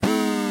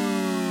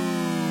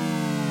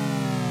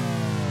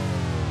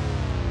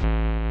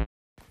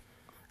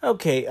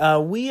Okay,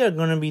 we are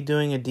going to be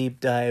doing a deep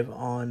dive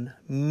on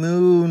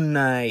Moon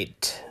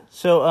Knight.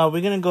 So, we're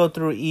going to go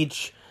through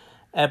each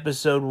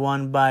episode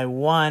one by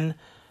one.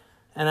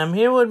 And I'm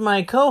here with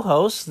my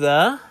co-host,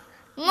 the...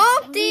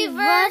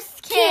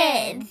 Multiverse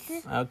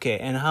Kids. Okay,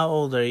 and how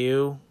old are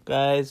you,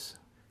 guys?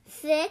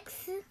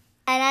 6.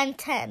 And I'm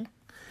 10.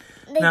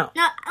 No,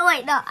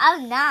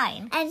 I'm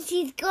 9. And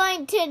she's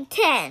going to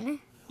 10.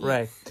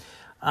 Right.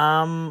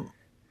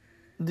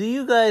 Do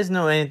you guys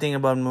know anything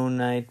about Moon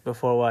Knight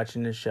before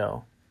watching the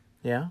show?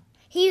 Yeah?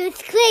 He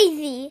was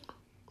crazy.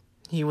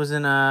 He was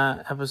in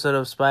a episode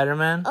of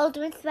Spider-Man?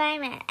 Ultimate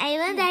Spider-Man. I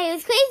learned that he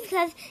was crazy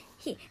because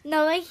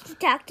he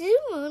talked to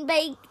the moon, but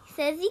he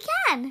says he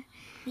can.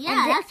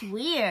 Yeah, that's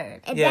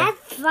weird. And Yeah.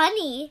 that's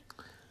funny.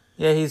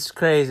 Yeah, he's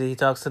crazy. He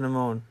talks to the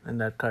moon in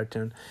that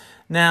cartoon.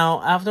 Now,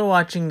 after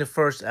watching the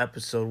first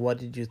episode, what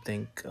did you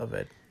think of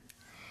it?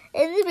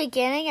 In the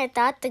beginning, I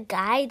thought the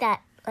guy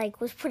that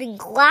was putting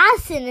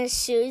glass in his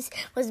shoes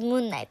was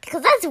Moon Knight,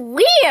 because that's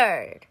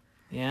weird.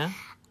 Yeah?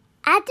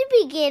 At the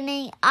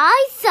beginning,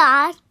 I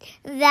thought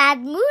that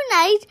Moon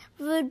Knight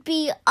would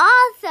be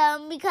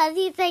awesome because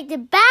he's like the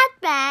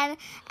Batman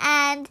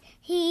and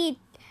he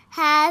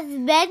has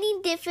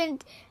many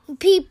different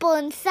people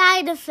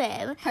inside of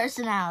him.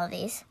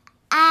 Personalities.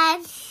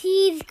 And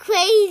he's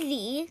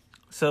crazy.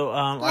 So,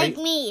 Like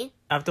me.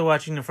 after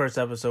watching the first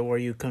episode, were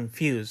you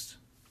confused?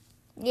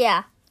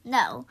 Yeah.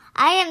 No.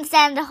 I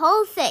understand the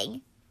whole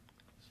thing.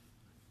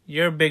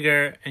 You're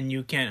bigger and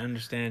you can't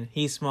understand.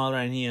 He's smaller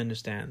and he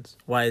understands.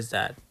 Why is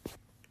that?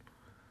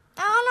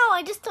 I don't know.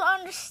 I just don't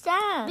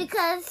understand.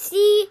 Because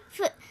he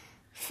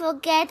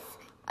forgets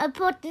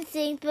important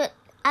things, but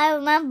I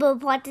remember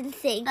important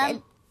things.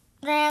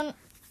 Then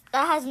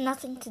that has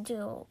nothing to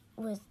do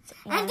with...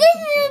 And this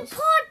is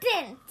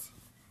important!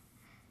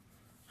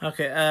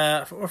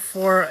 Okay,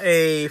 for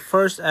a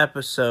first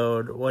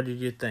episode, what did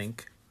you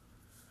think?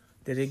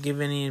 Did it give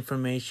any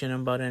information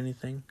about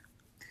anything?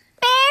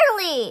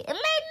 Barely. It made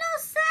no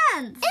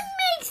sense. It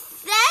makes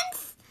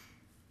sense!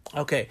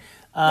 Okay,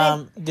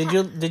 did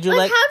you But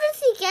like... how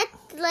does he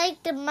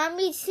get, the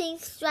mummy thing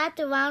strapped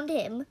around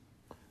him?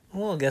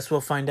 Well, I guess we'll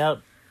find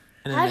out.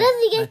 In the How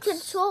does he get next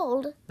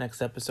controlled?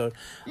 Next episode.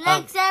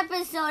 Next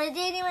episode, it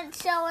didn't even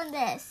show in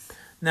this.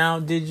 Now,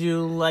 did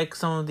you like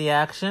some of the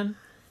action?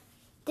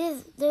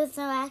 There's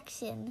no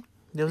action.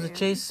 There was a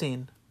chase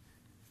scene.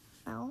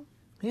 No.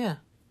 Yeah.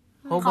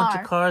 A whole bunch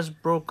of cars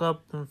broke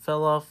up and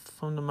fell off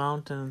from the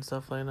mountain and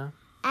stuff like that.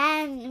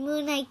 And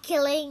Moon Knight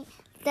killing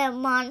the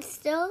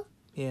monster.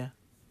 Yeah.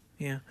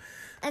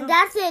 And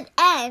that's it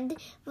end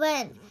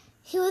when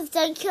he was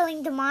done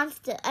killing the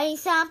monster. And he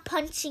saw him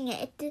punching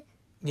it.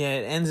 Yeah,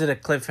 it ends at a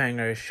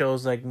cliffhanger. It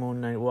shows like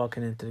Moon Knight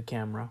walking into the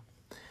camera.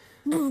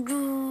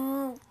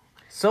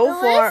 So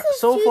far,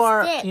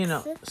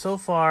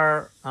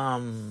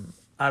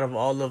 out of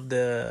all of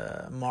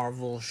the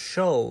Marvel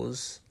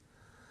shows,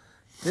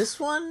 this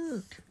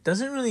one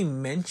doesn't really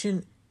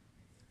mention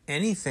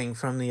anything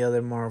from the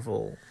other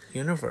Marvel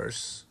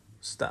universe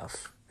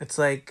stuff. It's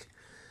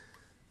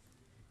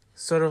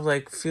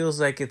feels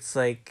like it's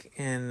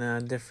in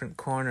a different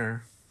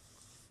corner.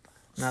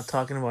 Not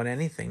talking about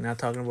anything. Not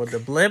talking about the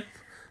blip.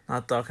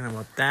 Not talking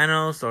about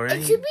Thanos or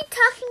anything. It should be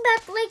talking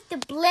about the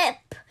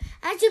blip.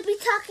 I should be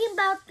talking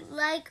about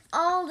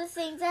all the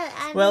things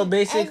that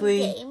basically,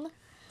 Endgame.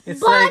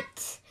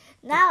 it's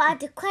now at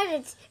the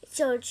credits it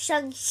showed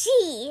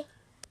Shang-Chi.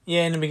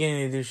 Yeah, in the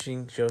beginning they do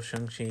show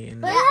Shang-Chi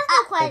in But the it has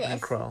no opening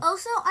credits. crawl.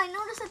 Also, I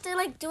noticed that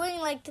they're doing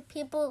the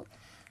people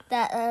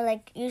that are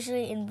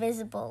usually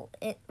invisible,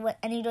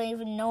 and you don't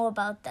even know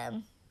about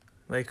them.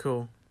 Like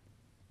who?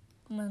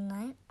 Moon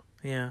Knight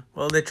Yeah.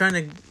 Well, they're trying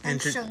to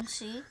and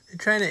Shang-Chi. they're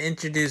trying to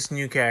introduce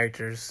new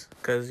characters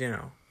because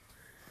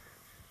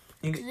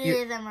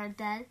Three of them are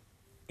dead.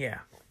 Yeah.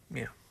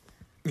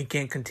 You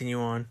can't continue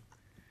on.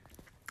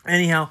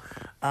 Anyhow,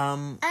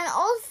 And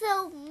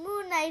also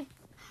Moon Knight.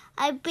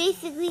 I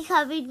basically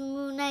copied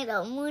Moon Knight,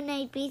 or Moon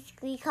Knight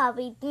basically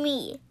copied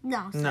me.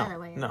 No, it's the other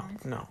way around.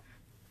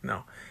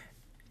 No.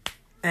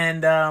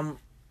 And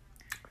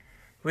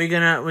we're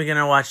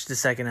gonna watch the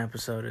second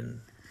episode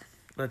and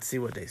let's see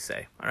what they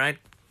say. All right.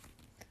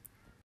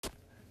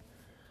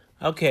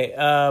 Okay.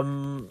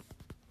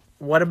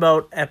 What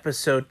about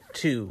episode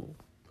 2,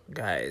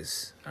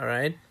 guys? All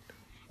right.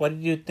 What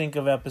did you think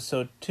of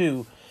episode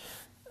 2?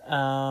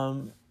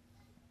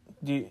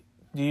 Do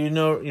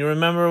you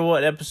remember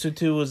what episode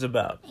 2 was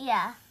about?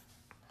 Yeah.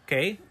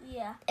 Okay.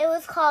 Yeah. It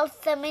was called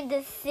Summon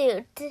the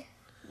Suit.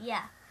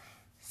 Yeah.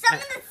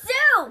 Summon the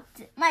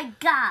suit! My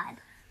God.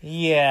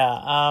 Yeah.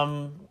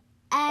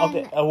 And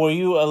Okay. Were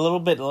you a little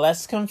bit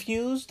less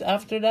confused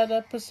after that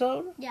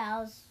episode?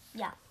 Yeah,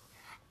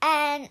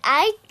 And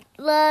I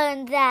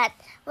learned that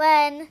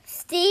when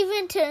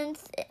Steven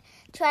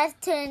tries to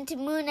turn into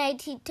Moon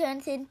Knight, he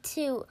turns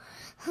into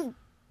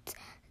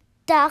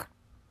Mr.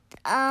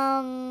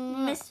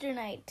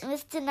 Knight.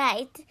 Mr.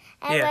 Knight.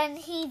 And Yeah. when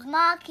he's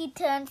Mark, he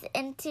turns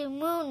into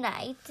Moon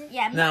Knight.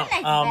 Yeah, Moon Now,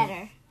 Knight's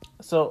better.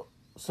 So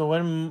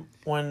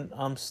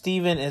when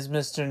Steven is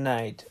Mr.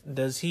 Knight,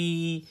 does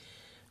he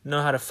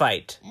know how to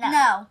fight.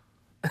 No.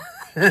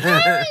 He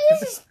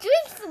uses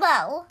strength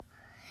well.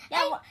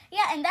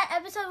 Yeah. In that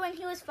episode when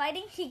he was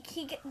fighting, he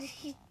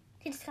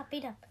just got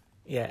beat up.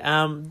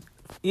 Yeah.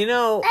 You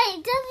know, Hey,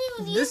 it doesn't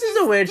even use this is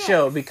his a weird stick.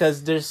 show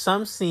because there's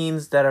some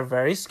scenes that are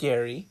very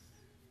scary,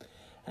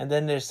 and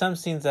then there's some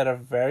scenes that are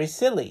very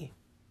silly.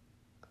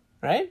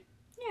 Right?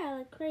 Yeah,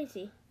 like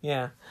crazy.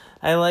 Yeah.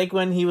 I like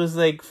when he was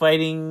like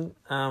fighting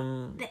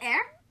The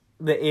air?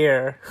 the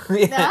air. No, he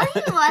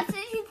wasn't.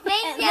 His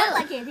face It looked yellow.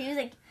 like it. He was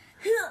like,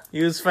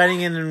 He was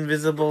fighting an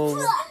invisible.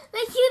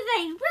 Like he was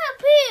like, poo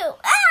poo.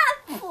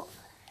 Ah! Poo.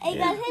 I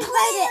got hit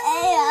by the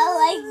air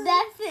like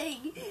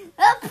nothing.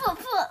 Poo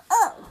poo.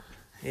 Oh.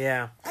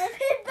 Yeah. I'm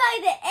hit by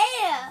the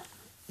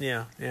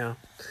air. Yeah.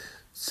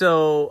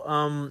 So,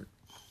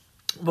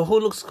 but who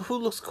looks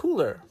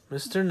cooler,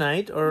 Mr.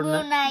 Knight or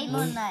Moon Knight.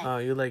 Moon Knight. Oh,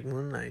 you like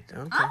Moon Knight?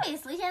 Okay.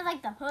 Obviously, he has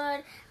like the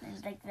hood,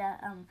 and like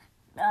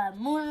the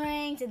moon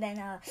rings, and then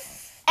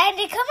And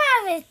they come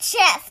out of his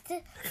chest.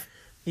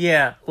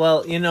 Yeah.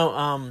 Well, you know,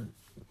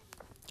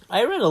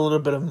 I read a little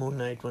bit of Moon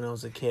Knight when I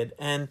was a kid,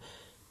 and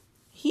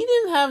he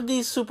didn't have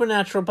these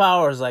supernatural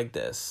powers like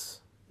this.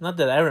 Not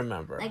that I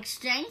remember. like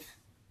strength.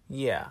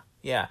 Yeah.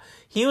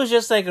 He was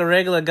just like a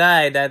regular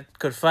guy that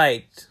could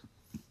fight.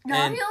 No,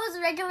 And- he was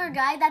a regular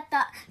guy that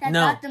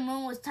No. thought the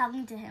moon was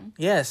talking to him.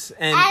 Yes,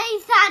 And he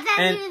thought that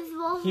and he was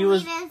Wolverine he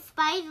was- and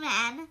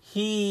Spider-Man.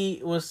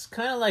 he was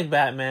kind of like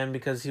Batman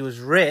because he was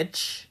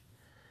rich,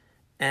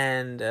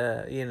 and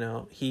you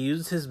know, he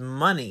used his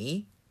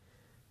money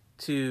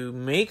to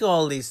make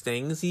all these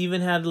things. He even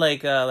had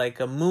like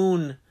a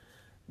moon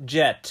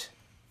jet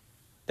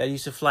that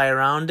used to fly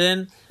around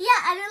in. Yeah,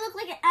 and it looked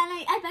like,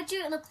 I bet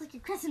you it looked like a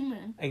crescent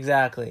moon.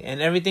 Exactly,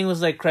 and everything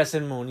was like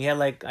crescent moon. He had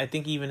like, I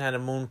think he even had a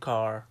moon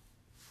car,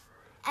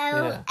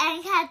 And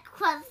he had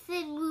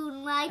crescent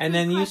moon like. and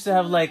then he used to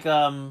have like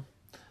a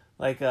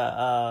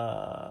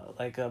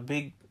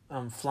big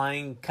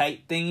flying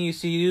kite thing he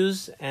used to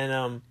use, and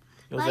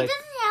it was Why like.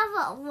 doesn't he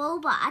have a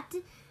robot?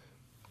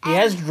 He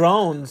has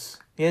drones.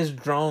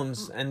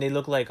 And they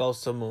look like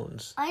also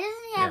moons. Why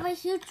doesn't he have a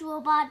huge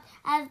robot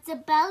as the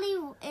belly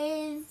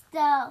is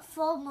the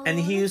full moon? And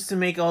he used to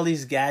make all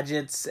these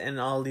gadgets and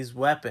all these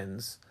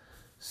weapons.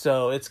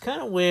 So it's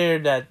kind of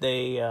weird that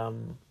they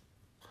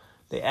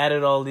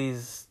added all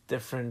these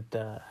different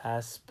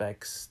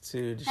aspects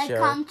to the Like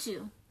show.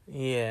 Kamchu.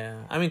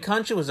 Yeah. I mean,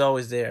 Concha was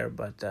always there,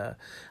 but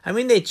I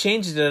mean, they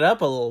changed it up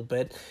a little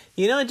bit.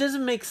 You know, it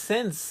doesn't make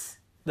sense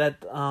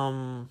that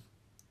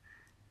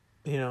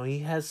you know, he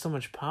has so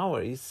much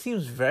power. He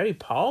seems very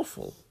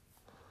powerful.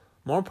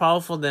 More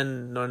powerful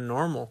than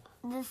normal.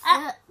 But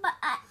I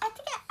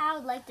think I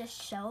would like the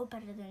show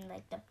better than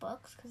like the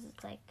books because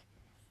it's like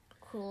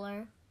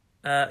cooler.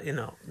 You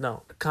know,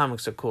 no, the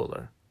comics are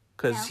cooler.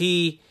 Because Yeah.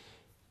 he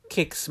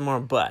kicks more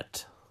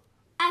butt.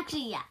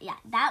 Actually, yeah,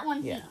 that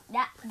one. Yeah.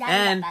 That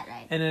And, got that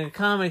right. and in the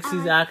comics,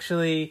 he's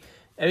actually...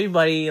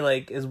 Everybody,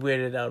 like, is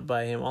weirded out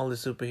by him. All the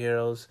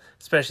superheroes.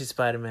 Especially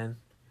Spider-Man.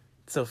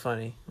 It's so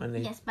funny when they...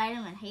 Yeah,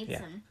 Spider-Man hates Yeah.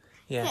 him.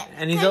 Yeah. Cause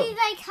And he's... he's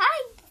like,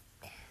 hi.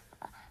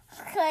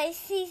 Because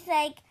he's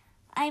like,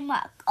 I'm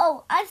Mark.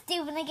 Oh, I'm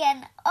Steven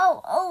again.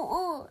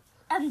 Oh,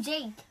 I'm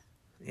Jake.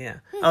 Yeah.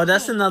 Oh,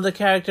 that's another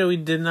character we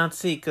did not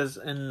see. Because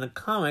in the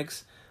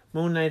comics,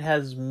 Moon Knight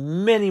has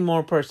many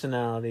more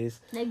personalities.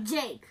 Like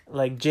Jake.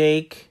 Like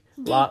Jake.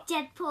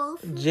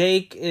 Deadpool.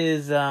 Jake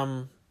is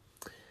a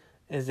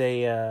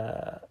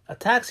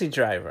taxi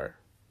driver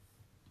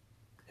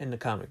in the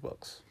comic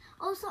books.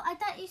 Also, I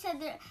thought you said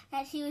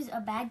that he was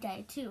a bad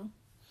guy too.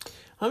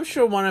 I'm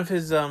sure one of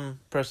his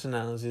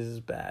personalities is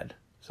bad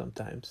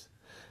sometimes.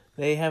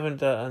 They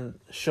haven't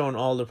shown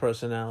all the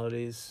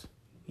personalities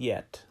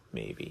yet,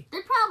 maybe.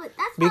 That's probably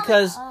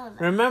Because all of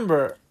them.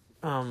 remember,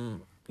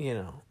 you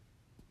know,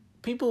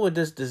 people with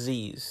this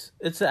disease,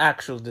 it's an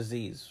actual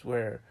disease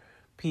where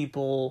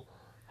people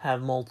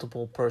have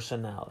multiple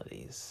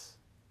personalities,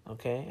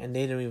 okay? And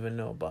they don't even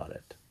know about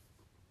it,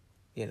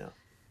 you know.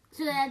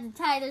 So they had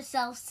to tie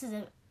themselves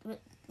to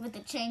with the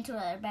chain to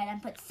their bed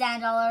and put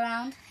sand all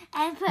around.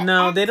 And put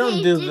No, and they don't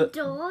tape do the the.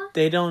 door.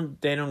 They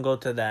don't go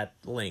to that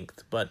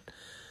length. But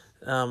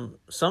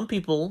some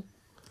people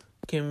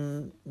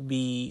can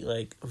be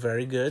like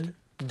very good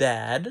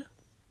dad,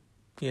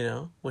 you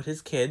know, with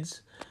his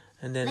kids,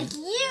 and then Like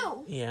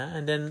you. yeah,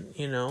 and then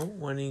you know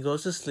when he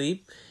goes to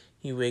sleep,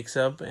 he wakes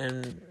up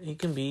and he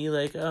can be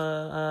like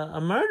a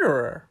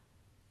murderer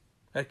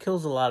that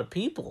kills a lot of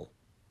people,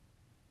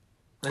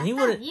 and he That's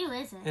not wouldn't, you,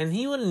 is it? and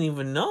he wouldn't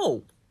even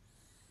know,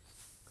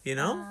 you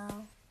know.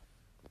 Oh.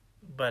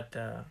 But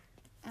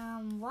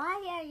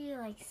Why are you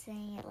like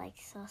saying it like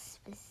so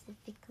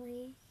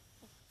specifically?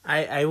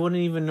 I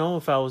wouldn't even know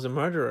if I was a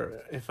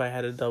murderer if I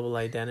had a double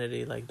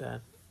identity like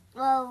that.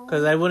 Well,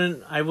 Because I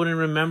wouldn't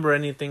remember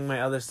anything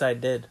my other side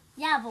did.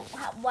 yeah, but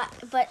what?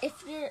 But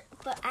if you're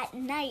at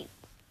night,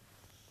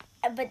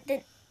 but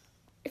then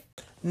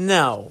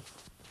No.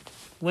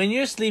 When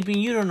you're sleeping,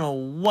 you don't know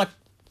what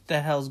the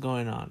hell's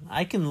going on.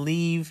 I can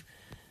leave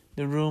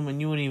the room and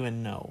you wouldn't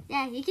even know.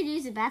 yeah, you could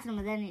use the bathroom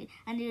and then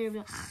you'd be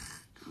like,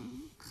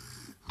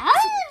 I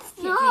didn't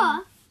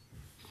No.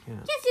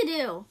 Yes, you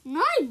do.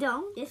 No, I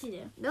don't. Yes, you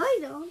do. No, I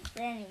don't.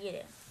 Then you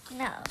do.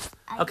 No.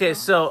 Okay,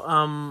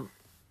 so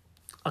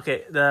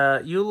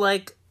you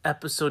like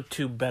episode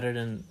 2 better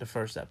than the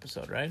first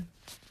episode, right?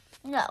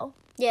 No.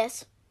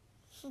 Yes.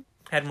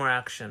 Had more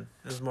action.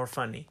 It was more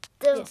funny.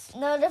 Yes.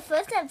 No, the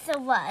first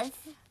episode was.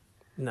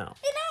 No.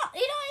 You don't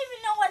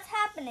even know what's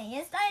happening.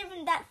 It's not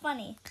even that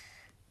funny.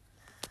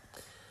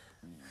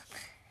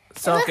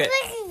 So It okay. looks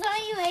like he's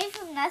running away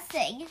from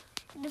nothing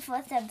in the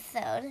first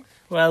episode.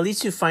 Well, at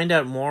least you find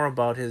out more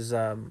about his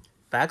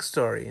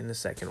backstory in the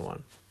second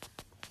one.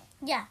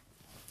 Yeah.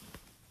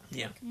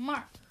 Yeah.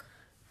 Mark.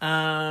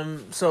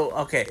 So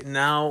okay,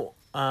 now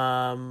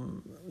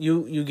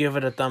you give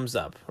it a thumbs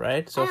up,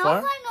 right? So and far?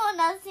 also I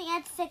know another thing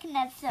at the second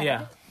episode.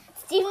 Yeah.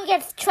 Steven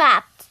gets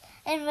trapped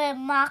in where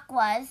Mark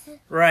was.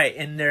 Right,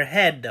 in their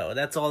head though.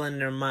 That's all in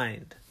their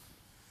mind.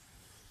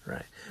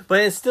 Right.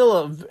 But it's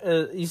still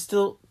you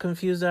still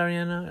confused,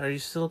 Ariana? Are you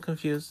still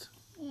confused?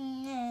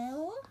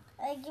 No.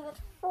 I give it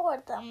 4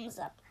 thumbs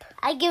up.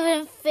 I give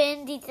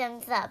Infinity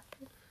thumbs up.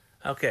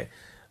 Okay.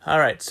 All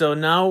right. So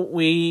now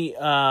we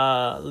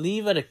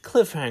leave at a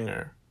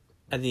cliffhanger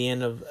at the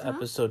end of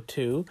episode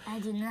 2. I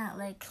do not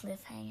like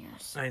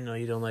cliffhangers. I know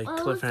you don't like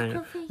what's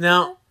cliffhanger. cliffhanger?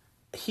 Now,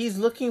 he's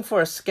looking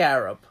for a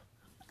scarab.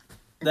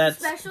 That's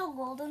Special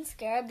golden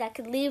scarab that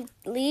could lead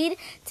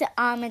to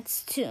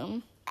Amit's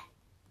tomb.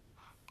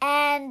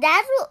 And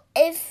that will,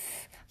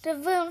 if the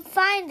villain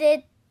find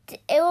it,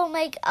 it will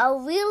make a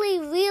really,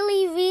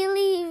 really,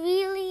 really,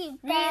 really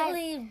bad.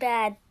 Really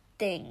bad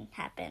thing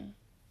happen.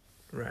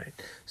 right.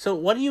 So,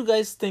 what do you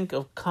guys think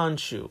of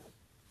Khonshu?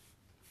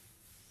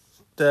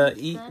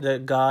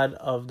 The god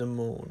of the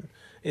moon.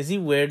 Is he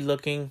weird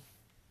looking?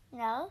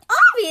 No.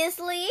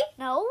 Obviously.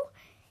 No.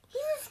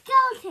 He's a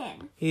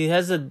skeleton. He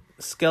has a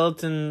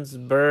skeleton's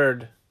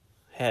bird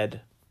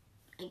head.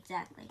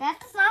 Exactly. That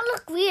does not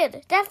look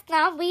weird. That's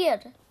not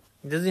weird.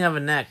 He doesn't have a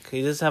neck.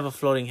 He just have a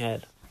floating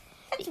head.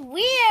 That's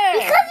weird.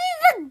 Because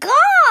he's a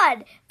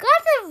god.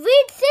 Gods are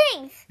weird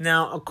things.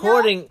 Now,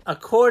 according,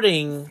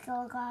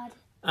 Oh god.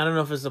 I don't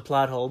know if it's a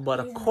plot hole, but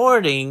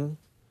according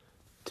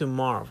to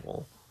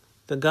Marvel,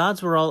 the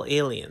gods were all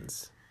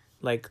aliens,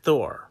 like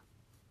Thor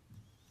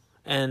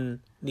and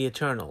the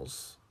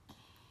Eternals.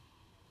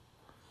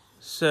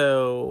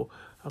 So,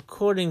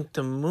 according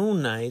to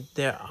Moon Knight,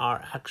 there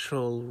are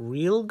actual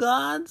real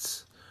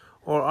gods,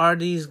 or are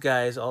these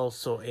guys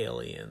also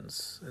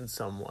aliens in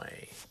some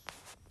way?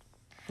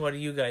 What do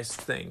you guys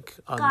think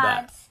on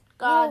that?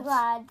 Gods. Real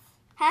gods.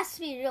 Has to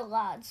be real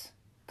gods.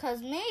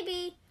 Because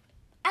maybe...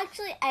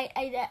 Actually, I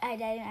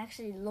didn't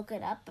actually look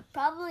it up. But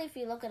probably if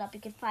you look it up,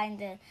 you can find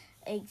the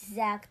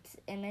exact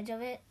image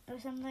of it or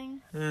something.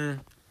 Hmm.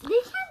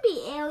 They can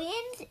be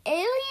aliens.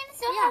 Aliens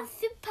don't have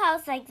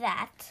superpowers like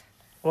that.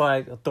 Well,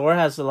 like, Thor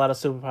has a lot of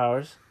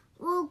superpowers.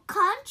 Well,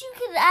 can't you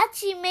could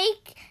actually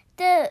make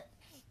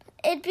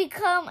it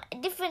become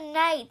different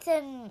nights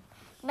and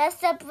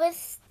mess up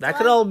with... That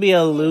could all be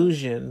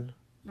illusion.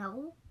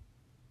 No.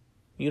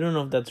 You don't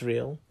know if that's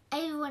real.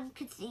 Everyone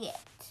could see it.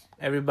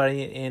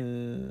 Everybody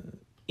in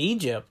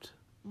Egypt,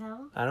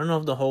 No. I don't know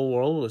if the whole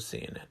world was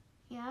seeing it.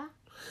 Yeah.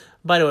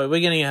 By the way,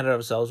 we're getting ahead of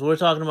ourselves. We're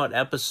talking about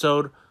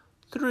episode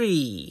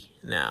 3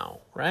 now,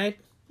 right?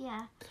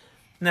 Yeah.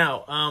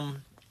 Now,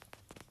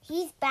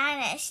 He's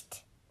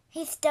banished.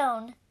 He's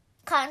stone.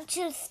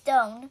 Khonshu's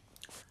stone.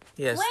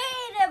 yes,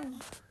 Wait a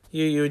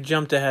you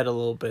jumped ahead a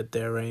little bit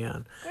there,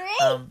 Rayan.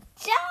 Great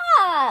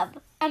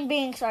job. I'm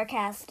being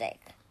sarcastic.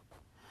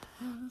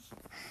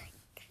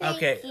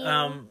 Okay,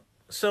 you.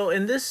 so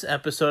in this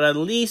episode, at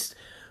least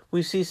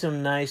we see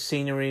some nice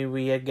scenery.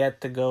 We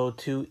get to go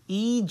to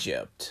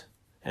Egypt,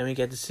 and we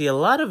get to see a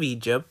lot of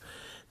Egypt.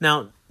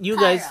 Now, you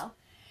guys, Cairo.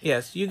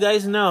 yes, you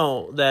guys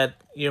know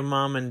that your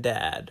mom and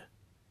dad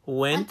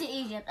Went went. to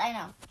Egypt, I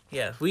know.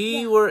 Yes,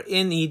 we were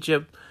in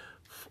Egypt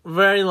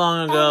very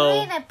long And ago.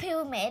 we're in a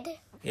pyramid.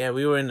 Yeah,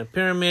 we were in the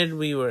pyramid.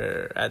 We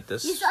were at the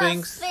You Sphinx.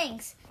 saw the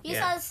Sphinx. You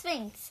Yeah. saw the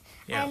Sphinx.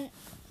 Yeah. And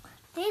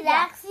Did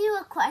ask you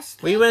a question?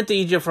 We went to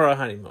Egypt for our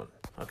honeymoon.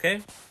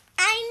 Okay.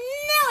 I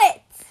knew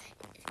it!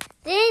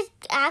 Did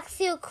ask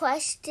you a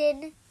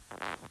question?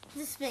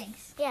 The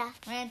Sphinx. Yeah.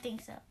 I didn't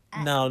think so.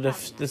 No, the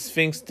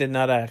Sphinx did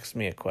not ask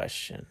me a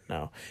question.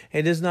 No,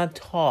 it does not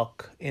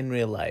talk in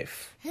real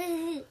life.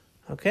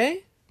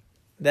 Okay,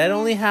 that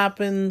only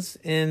happens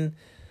in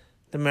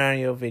the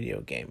Mario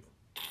video game.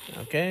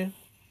 Okay,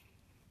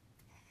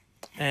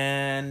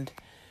 and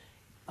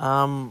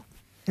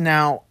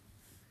now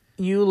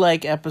you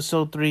like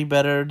episode 3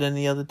 better than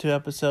the other 2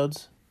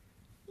 episodes?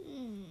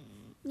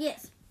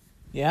 Yes.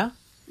 Yeah.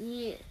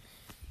 Yeah.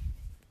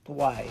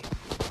 Why?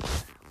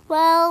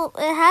 Well,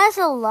 it has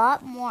a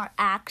lot more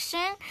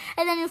action,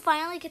 and then you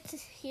finally get to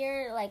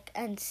hear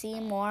and see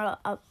more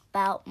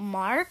about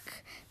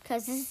Mark,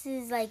 because this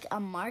is a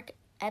Mark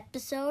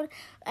episode.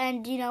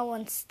 And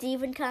when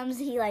Steven comes,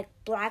 he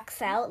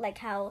blacks out, like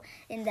how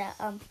in the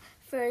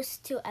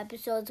first 2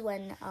 episodes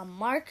when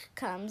Mark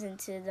comes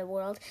into the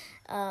world,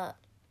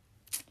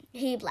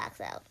 he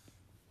blacks out.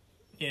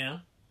 Yeah.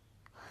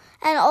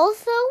 And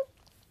also,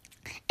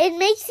 It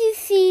makes you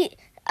see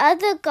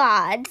other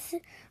gods'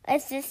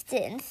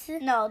 assistants,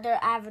 No, their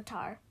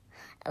avatar.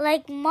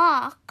 like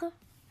Mark.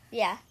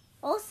 Yeah.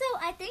 Also,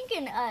 I think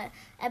in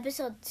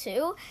episode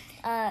 2,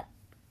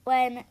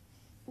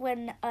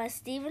 when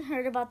Steven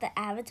heard about the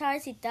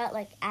avatars, he thought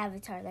like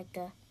Avatar, like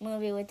the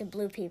movie with the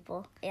blue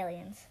people,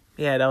 aliens.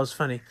 Yeah, that was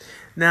funny.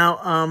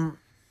 Now,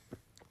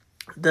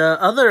 the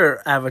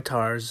other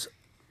avatars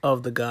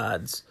of the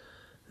gods,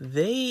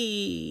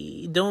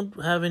 they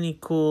don't have any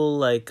cool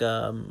like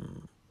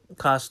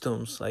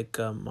costumes like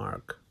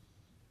Mark,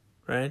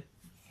 right?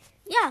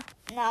 Yeah.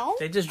 No.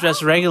 They just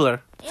dress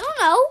regular. You don't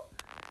know.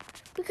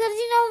 Because,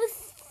 we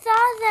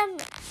saw them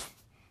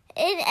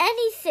in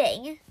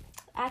anything.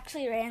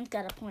 Actually, Rand's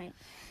got a point.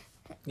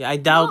 Yeah, I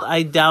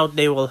doubt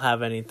they will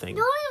have anything.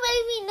 The only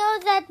way we know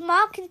that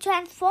Mark can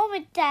transform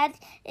it, Dad,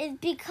 is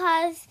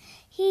because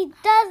he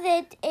does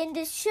it in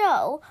the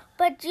show,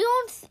 but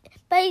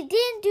he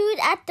didn't do it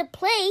at the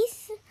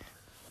place.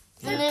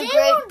 In the they Great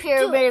won't do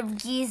Pyramid of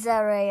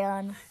Giza,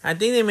 Rayon. I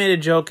think they made a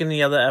joke in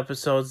the other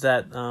episodes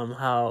that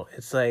how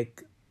it's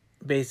like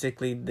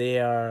basically they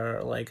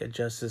are like a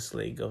Justice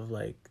League of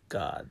like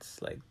gods.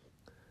 Like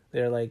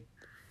they're like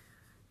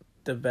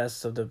the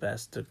best of the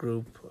best, the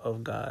group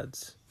of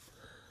gods.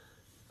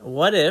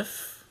 What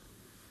if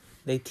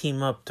they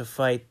team up to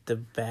fight the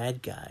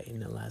bad guy in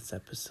the last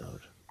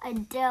episode? I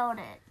doubt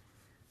it.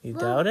 You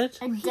doubt it?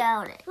 I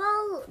doubt it.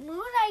 Well, Moon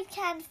Knight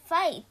can't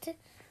fight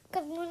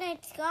because Moon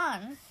Knight's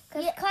gone.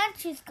 Because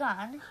Khonshu's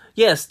gone.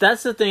 Yes,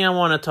 that's the thing I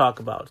want to talk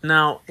about.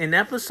 Now, in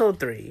episode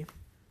 3,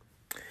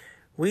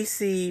 we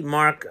see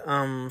Mark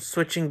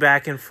switching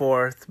back and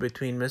forth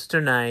between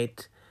Mr.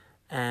 Knight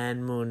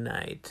and Moon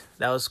Knight.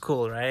 That was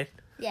cool, right?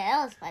 Yeah,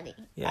 that was funny.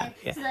 Yeah, And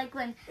yeah. It's like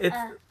when It-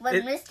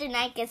 Mr.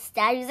 Knight gets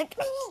stabbed, he's like,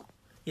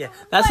 Yeah,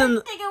 Take over.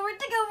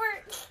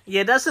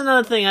 Yeah, that's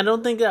another thing. I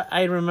don't think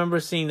I remember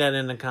seeing that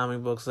in the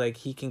comic books. Like,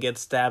 he can get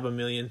stabbed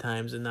 1,000,000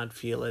 times and not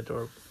feel it,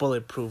 or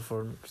bulletproof,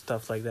 or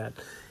stuff like that.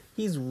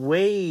 He's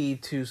way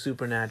too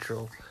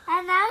supernatural.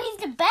 and now he's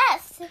the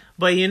best.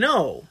 But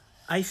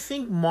I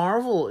think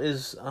Marvel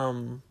is.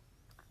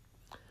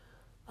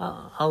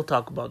 I'll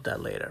talk about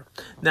that later.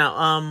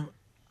 Now,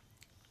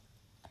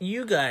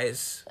 you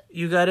guys,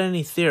 you got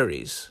any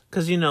theories?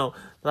 Because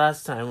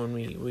last time when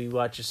we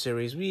watch a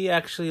series, we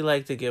actually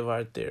like to give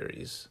our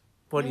theories.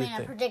 What do you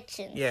think?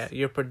 Predictions. Yeah,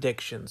 your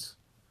predictions.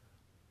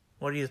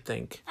 What do you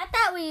think? I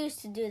thought we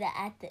used to do that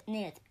at the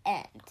near the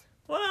end.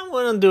 Well, I'm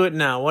gonna do it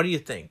now. What do you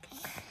think?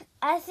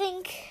 I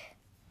think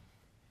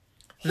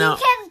Now,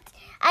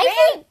 I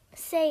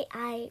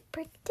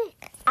predict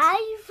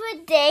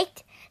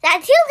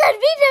that he'll get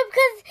beat up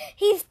because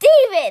he's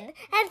Steven,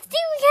 and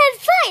Steven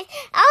can't fight.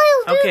 All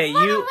he'll do Okay, is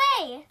run you-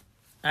 away.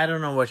 I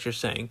don't know what you're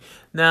saying.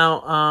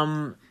 Now,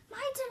 My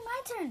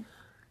turn.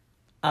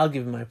 I'll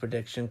give my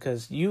prediction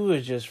because you were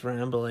just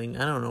rambling.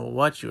 I don't know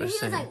what you were He was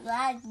saying. like,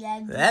 blah, blah,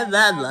 Blah,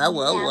 blah, blah, blah,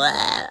 blah,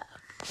 blah.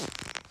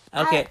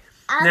 Okay,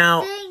 I'm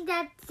now, saying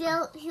that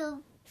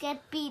he'll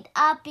get beat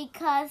up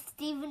because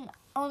Steven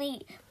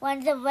only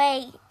runs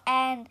away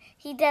and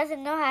he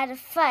doesn't know how to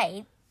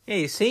fight. yeah,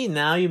 you see,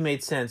 now you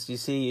made sense. You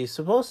see, you're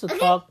supposed to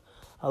talk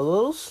a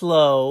little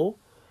slow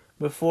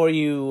before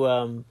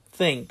you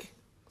think.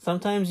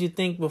 Sometimes you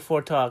think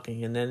before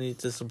talking, and then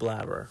it's just a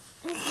blabber.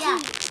 Yeah,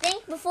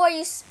 think before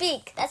you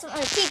speak. That's what my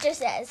teacher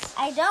says.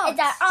 I don't. It's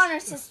our honor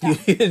system.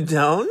 You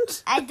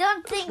don't? I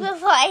don't think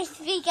before I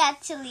speak,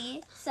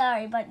 actually.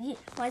 Sorry, but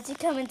once you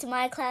come into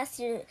my class,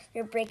 you're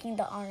breaking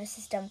the honor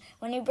system.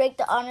 When you break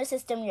the honor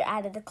system, you're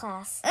out of the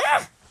class.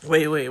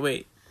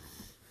 Wait.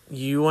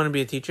 You want to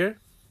be a teacher?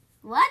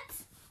 What?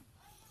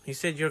 You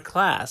said your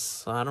class,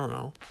 so I don't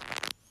know.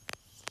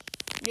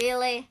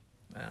 Really?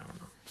 I don't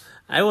know.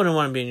 I wouldn't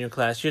want to be in your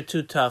class. You're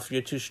too tough.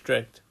 You're too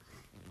strict.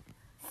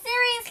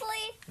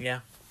 Seriously? Yeah.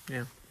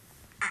 I'm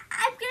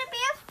gonna be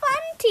a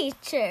fun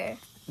teacher.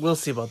 We'll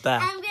see about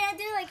that. I'm gonna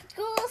do like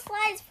Google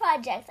Slides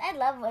projects. I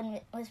love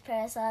when Miss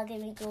Parasol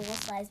gave me Google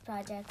Slides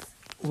projects.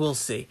 We'll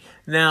see.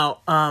 Now,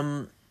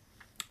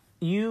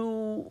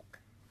 you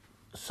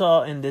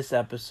saw in this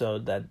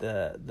episode that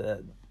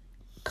the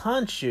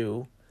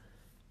Khonshu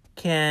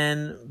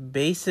can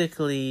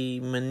basically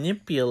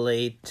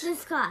manipulate The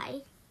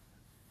sky.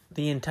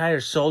 the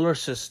entire solar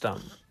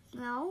system.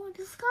 No,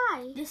 the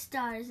sky. The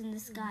stars in the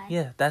sky.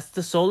 Yeah, that's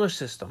the solar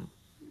system.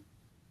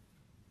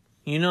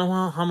 You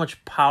know how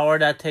much power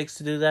that takes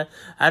to do that?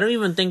 I don't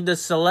even think the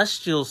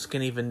Celestials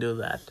can even do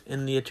that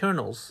in the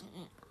Eternals.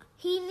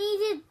 He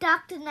needed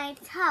Dr.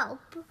 Knight's help.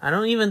 I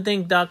don't even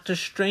think Doctor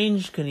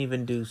Strange can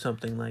even do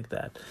something like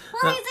that.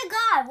 Well, he's a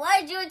god. What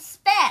did you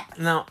expect?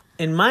 Now,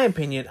 in my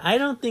opinion, I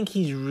don't think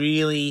he's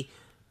really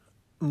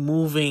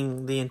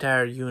moving the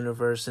entire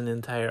universe and the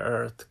entire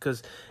Earth.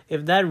 Because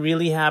if that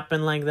really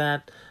happened like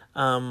that,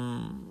 I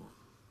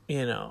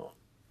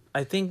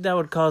think that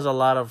would cause a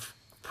lot of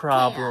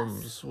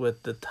problems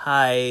with the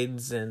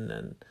tides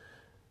and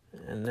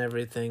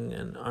everything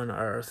and on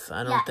Earth.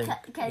 I don't think.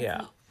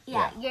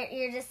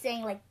 You're just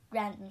saying like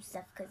random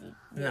stuff because you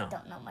No.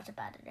 don't know much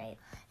about it, right?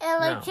 It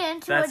No,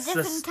 into a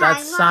different timeline.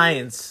 that's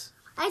science.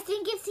 I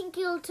think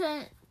you'll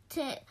turn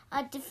to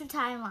a different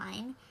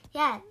timeline.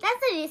 Yeah, that's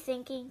what you're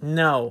thinking.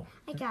 No.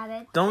 I got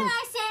it. Don't Can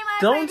I say my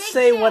don't prediction?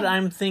 say what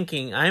I'm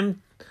thinking.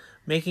 I'm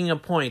making a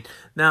point.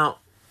 Now,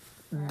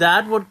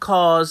 that would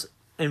cause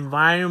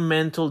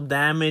environmental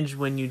damage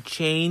when you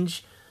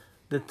change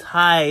the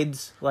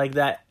tides like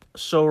that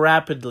so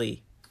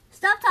rapidly.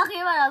 Stop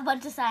talking about a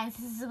bunch of science.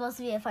 This is supposed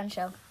to be a fun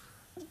show.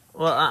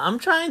 Well, I'm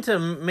trying to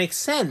make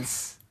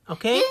sense,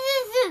 okay?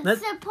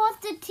 This is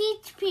supposed to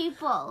teach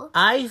people.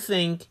 I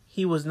think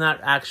he was not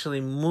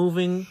actually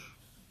moving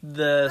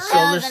the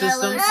solar was an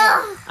system.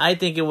 illusion. I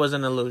think it was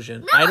an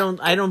illusion. I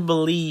don't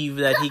believe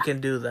that he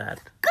can do that.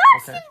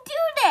 God Okay. can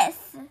do this.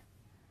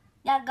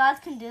 Yeah, gods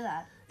can do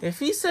that. If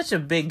he's such a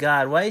big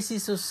god, why is he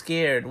so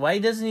scared? Why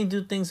doesn't he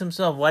do things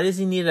himself? Why does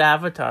he need an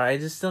avatar? I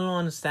just still don't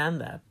understand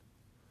that.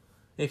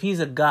 If he's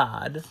a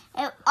god,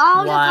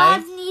 All Why?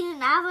 the gods need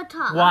an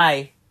avatar.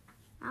 why?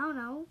 I don't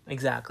know.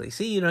 Exactly.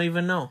 See, you don't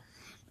even know.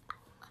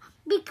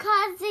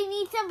 Because they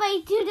need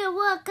somebody to do the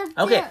work. 'Cause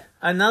Okay, they're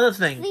another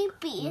thing.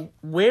 sleepy.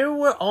 Where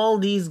were all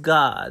these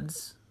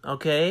gods,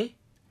 okay,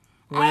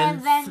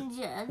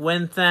 Avengers.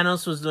 when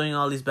Thanos was doing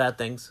all these bad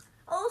things?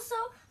 Also,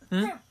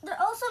 Hmm? they're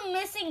also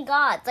missing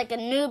gods, like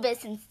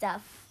Anubis and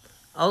stuff.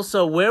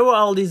 Also, where were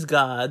all these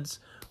gods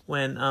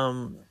when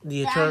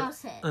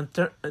Thanos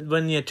hit.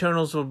 when the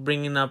Eternals were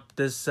bringing up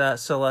this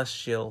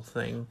celestial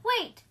thing?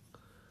 Wait,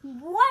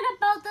 what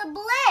about the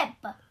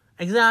blip?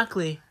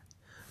 Exactly.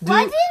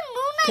 Why didn't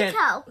Moon Knight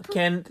help?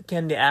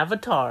 Can the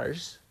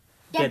avatars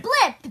Get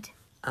blipped.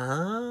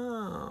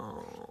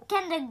 Oh.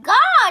 Can the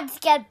gods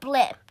get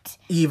blipped?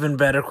 Even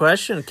better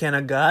question. Can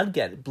a god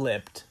get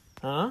blipped?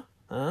 Huh?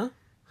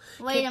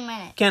 Wait a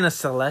minute. Can a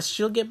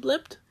celestial get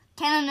blipped?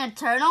 Can an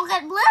Eternal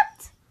get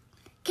blipped?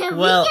 Can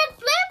Well- we get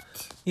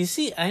blipped? You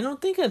see, I don't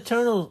think an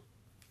Eternal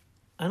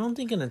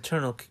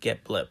could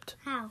get blipped.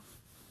 How?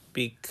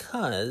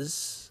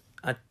 Because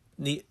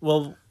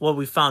what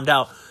we found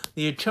out,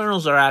 the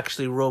Eternals are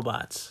actually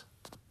robots.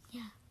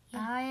 Oh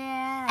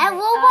yeah. And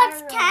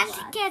robots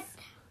can't get.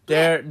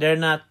 They're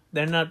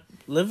not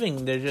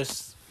living. They're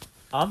just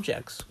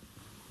objects.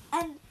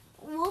 And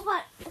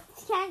robots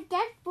can't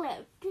get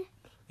blipped.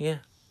 Yeah.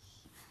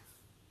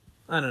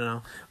 I don't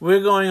know. We're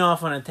going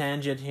off on a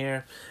tangent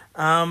here.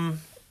 Wait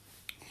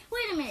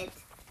a minute.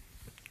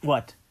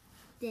 What?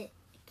 Did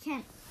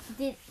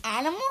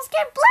animals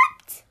get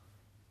blipped?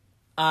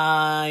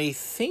 I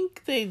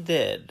think they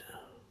did.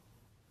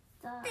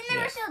 They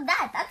never Yes. showed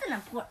that. That's an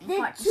important Did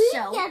part to trees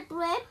show. get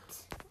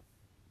blipped?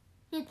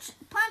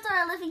 Plants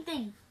are a living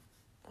thing.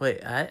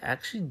 Wait, I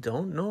actually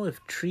don't know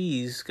if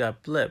trees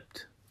got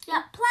blipped.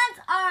 Yeah, plants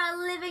are a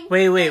living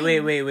Wait.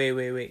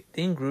 thing.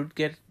 Didn't Groot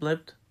get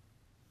blipped?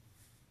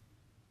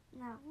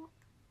 No.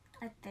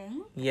 I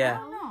think. Yeah.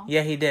 I don't know.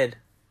 Yeah, he did.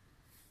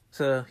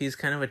 So he's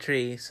kind of a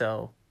tree,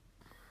 so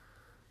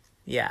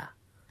yeah.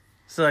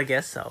 So I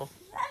guess so.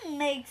 That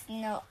makes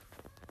no.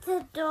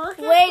 The dog.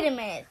 Wait a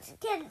minute.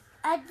 Can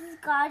the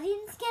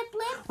guardians get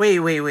blipped? Wait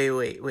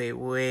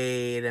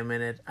a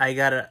minute. I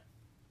got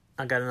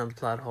another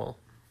plot hole.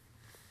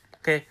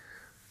 Okay.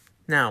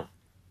 Now,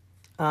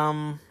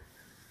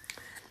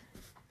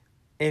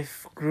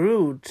 if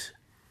Groot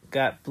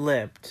got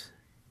blipped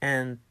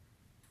and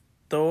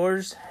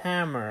Thor's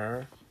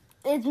hammer,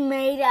 It's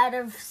made out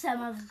of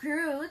some of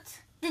Groot.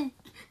 Did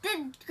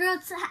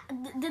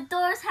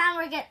Thor's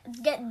hammer get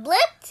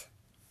blipped?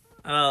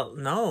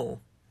 no.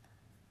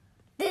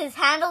 Did his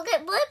handle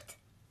get blipped?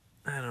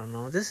 I don't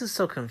know. This is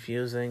so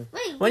confusing.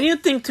 Wait, When you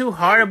think too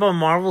hard about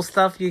Marvel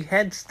stuff, your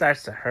head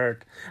starts to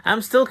hurt.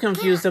 I'm still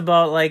confused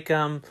about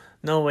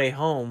No Way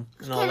Home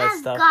and all Can that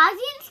stuff.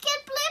 Asgardians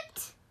get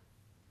blipped?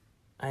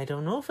 I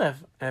don't know if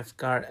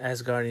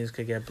Asgardians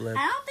could get blipped.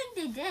 I don't think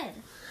they did.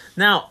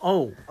 Now,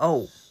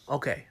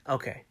 okay,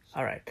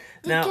 all right.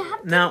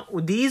 Now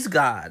these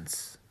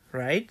gods,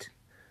 right?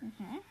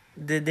 Mm-hmm.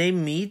 Did they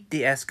meet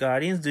the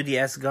Asgardians? Do the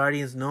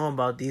Asgardians know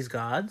about these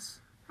gods?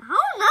 I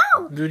don't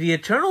know. Do the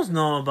Eternals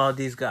know about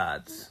these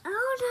gods? I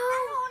don't know.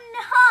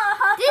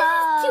 Oh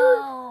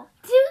no!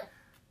 This is too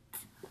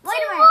Wait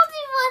a minute.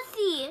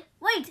 multiversity.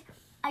 Wait,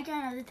 I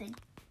got another thing.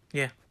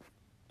 Yeah.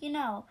 You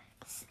know,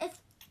 if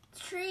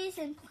trees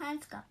and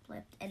plants got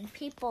blipped and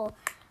people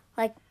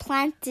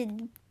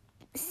planted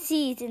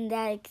seeds in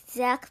that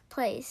exact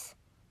place,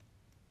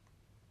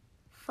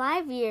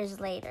 5 years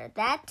later,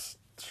 that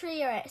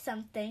tree or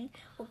something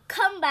will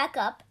come back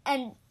up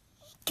and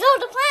kill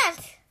the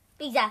plant.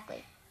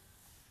 Exactly.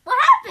 What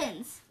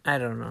happens? I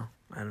don't know.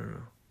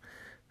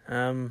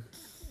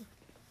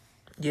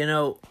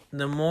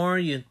 The more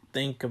you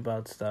think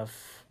about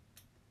stuff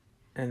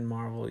in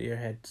Marvel, your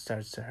head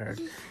starts to hurt.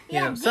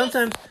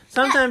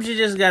 Sometimes you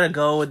just gotta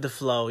go with the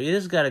flow. Yeah,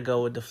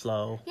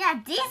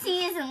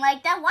 DC isn't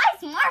like that. Why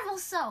is Marvel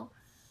so?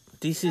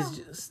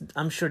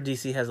 I'm sure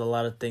DC has a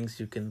lot of things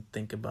you can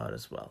think about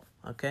as well.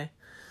 Okay?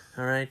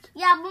 All right?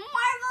 Yeah, but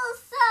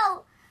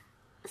Marvel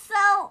is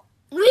so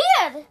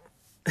weird.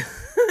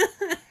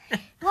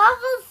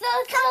 Marvel's so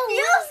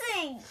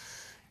Confusing.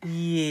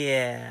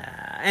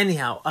 Yeah.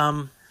 Anyhow, I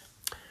never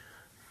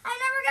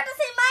got to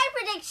say my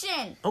prediction.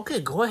 question.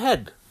 Okay, go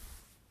ahead.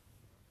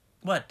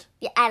 What?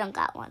 Yeah, I don't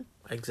got one.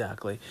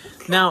 Exactly.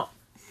 Now,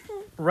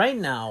 right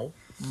now,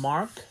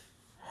 Mark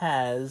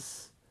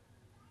has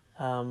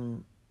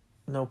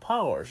no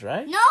powers,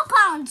 right? No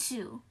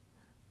Khonshu.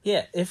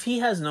 Yeah, if he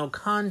has no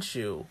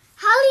Khonshu.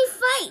 How'd he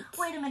fight?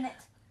 Wait a minute.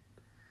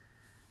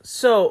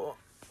 So,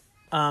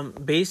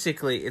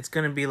 basically, it's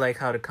gonna be like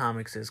how the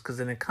comics is, because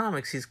in the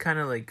comics, he's kind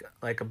of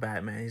like a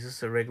Batman. He's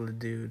just a regular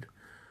dude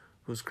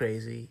who's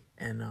crazy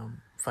and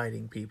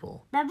fighting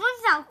people. Batman's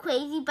not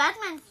crazy.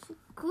 Batman's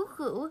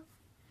cuckoo.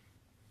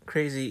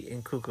 Crazy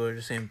and cuckoo are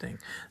the same thing.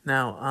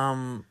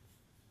 Now,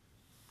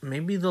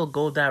 maybe they'll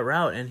go that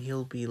route, and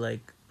he'll be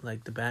like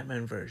the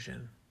Batman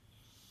version.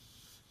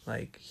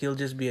 Like, he'll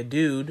just be a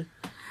dude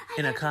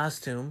in a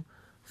costume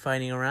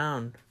fighting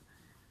around,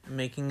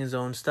 making his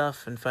own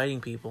stuff and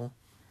fighting people.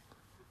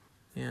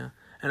 Yeah.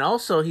 And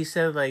also, he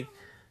said, like,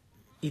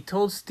 he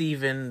told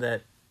Steven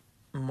that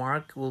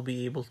Mark will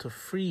be able to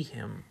free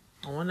him.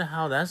 I wonder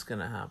how that's going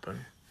to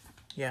happen.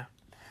 Yeah.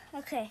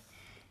 Okay.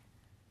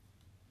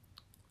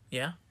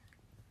 Yeah?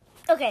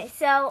 Okay,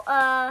 so,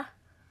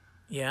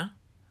 Yeah?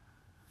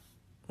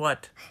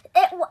 What?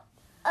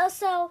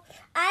 so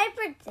I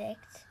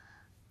predict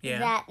Yeah.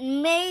 that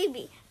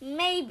maybe,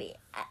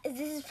 this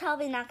is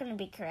probably not going to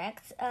be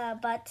correct,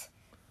 but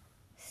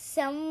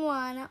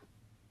someone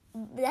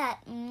that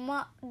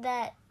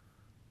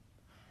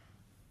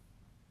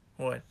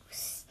What?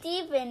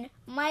 Steven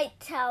might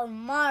tell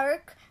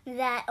Mark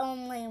that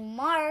only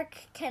Mark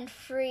can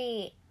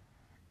free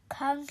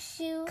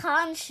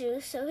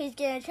Khonshu, so he's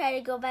going to try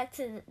to go back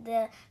to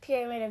the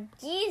Pyramid of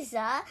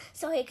Giza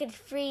so he could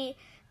free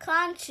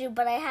Khonshu,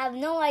 but I have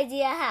no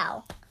idea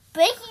how.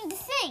 Breaking the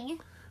thing.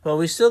 Well,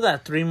 we still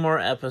got 3 more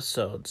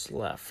episodes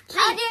left.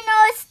 How do you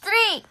know it's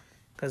 3?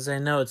 Because I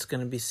know it's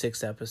going to be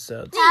 6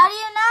 episodes. How do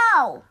you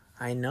know?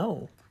 I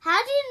know.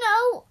 How do you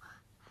know?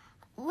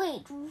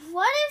 Wait,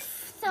 what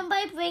if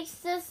somebody breaks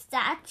the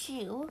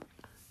statue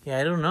Yeah,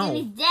 I don't and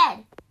he's know.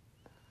 dead?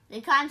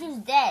 The Khonshu's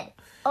dead.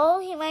 Oh,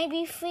 he might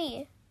be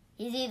free.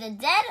 He's either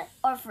dead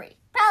or free.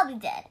 Probably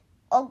dead.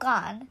 Or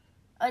gone.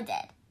 Or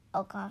dead.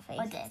 Oh, gone face.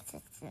 Or dead.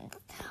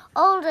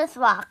 Oldest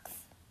rocks.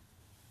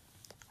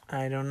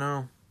 I don't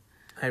know.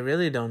 I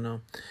really don't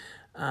know.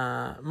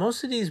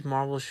 Most of these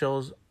Marvel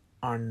shows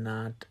are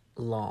not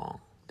long.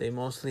 They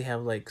mostly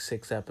have like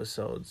 6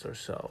 episodes or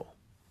so.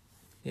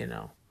 You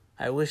know.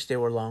 I wish they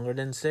were longer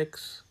than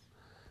 6.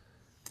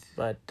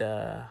 But,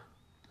 I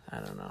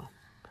don't know.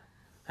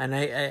 And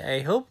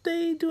I hope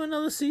they do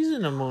another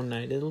season of Moon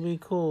Knight. It'll be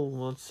cool.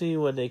 We'll see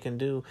what they can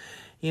do.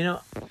 You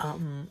know,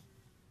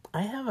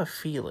 I have a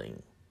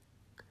feeling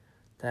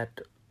that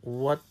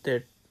what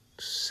they're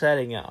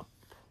setting up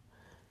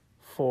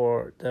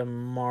for the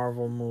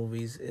Marvel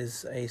movies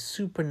is a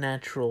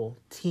supernatural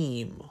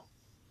team.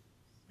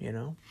 You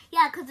know?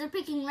 Yeah, because they're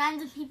picking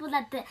random people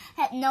that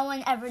no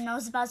one ever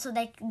knows about, so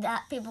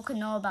that people can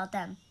know about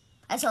them,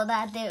 and so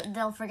that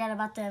they'll forget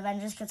about the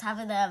Avengers, because half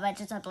of the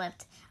Avengers are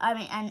blipped. I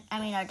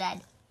mean, are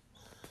dead.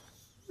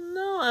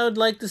 No, I would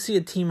like to see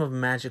a team of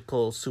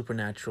magical,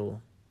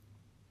 supernatural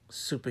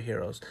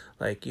superheroes.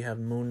 Like, you have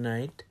Moon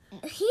Knight.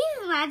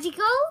 He's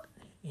magical.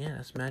 Yeah,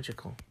 that's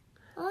magical.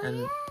 Oh, And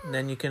yeah.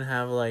 then you can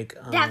have, like...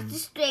 Doctor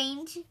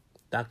Strange.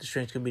 Doctor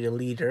Strange could be the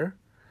leader.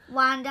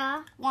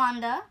 Wanda.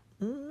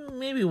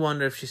 Maybe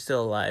wonder if she's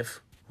still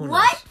alive. Who knows?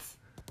 What?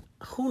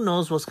 Who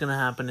knows what's going to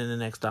happen in the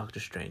next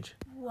Doctor Strange?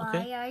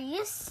 Why are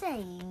you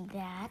saying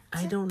that?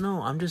 I don't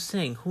know. I'm just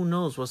saying, who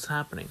knows what's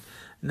happening.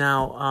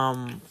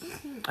 Now,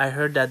 I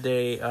heard that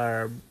they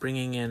are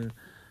bringing in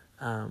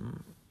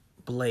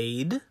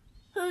Blade.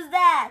 Who's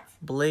that?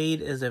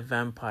 Blade is a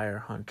vampire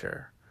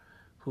hunter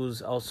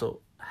who's also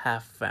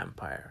half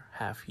vampire,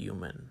 half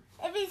human.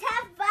 If he's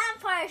half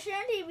vampire,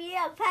 shouldn't he be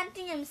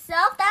hunting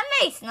himself? That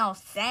makes no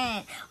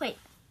sense. Wait,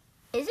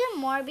 Isn't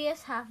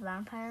Morbius half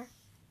vampire?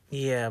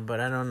 Yeah, but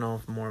I don't know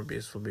if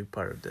Morbius will be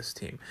part of this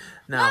team.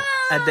 Now,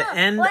 No, at the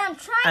end, what I'm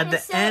trying to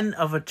say- end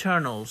of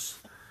Eternals,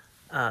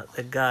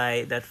 the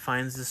guy that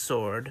finds the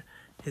sword,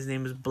 his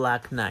name is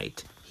Black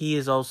Knight. He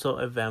is also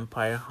a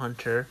vampire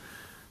hunter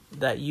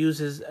that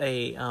uses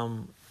a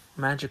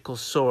magical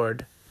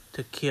sword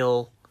to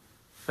kill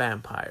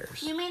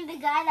vampires. You mean the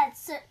guy that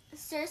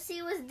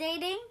Cersei was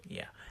dating?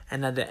 Yeah,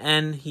 and at the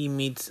end, he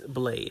meets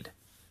Blade,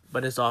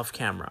 but it's off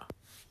camera,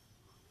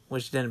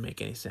 which didn't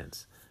make any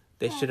sense.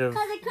 They should have.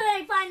 Because they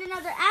couldn't find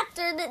another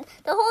actor.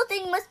 The whole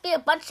thing must be a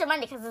bunch of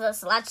money because of the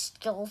slot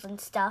skills and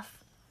stuff.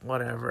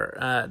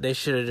 Whatever. They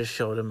should have just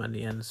showed him at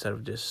the end instead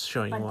of just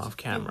showing him Bunch off of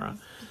camera.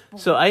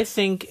 things. So I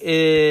think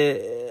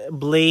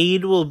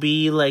Blade will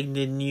be like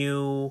the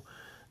new,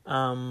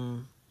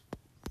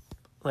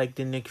 like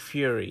the Nick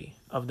Fury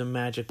of the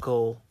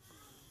magical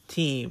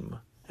team,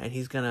 and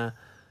he's gonna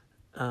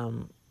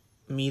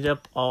meet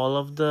up all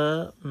of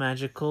the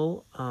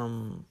magical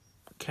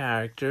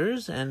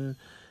characters, and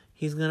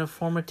he's gonna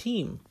form a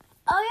team.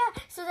 Oh,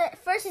 yeah. So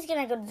first he's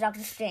going to go to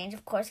Doctor Strange,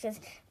 of course, because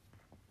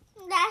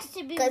that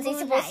should be Because he's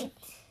Moon supposed to- Knight.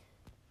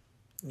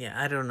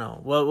 Yeah, I don't know.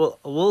 Well,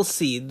 we'll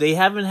see. They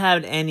haven't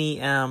had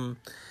any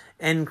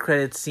end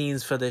credit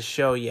scenes for this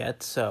show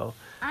yet, so...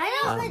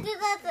 I know who did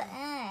at the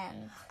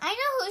end. I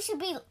know who should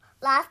be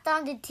last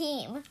on the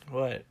team.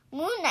 What?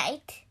 Moon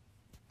Knight.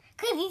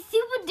 Because he's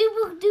super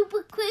duper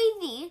duper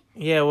crazy.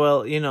 Yeah,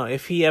 well,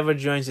 if he ever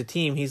joins the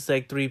team, he's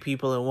like 3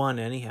 people in one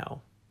anyhow.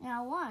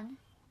 Now one.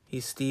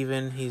 He's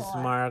Steven, he's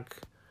 4.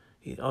 Mark.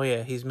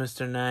 He's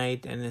Mr.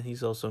 Knight, and then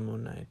he's also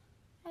Moon Knight.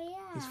 Oh,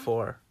 yeah. He's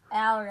 4.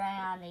 Oh,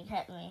 right, he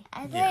hit me.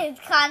 I think it's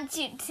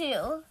Khonshu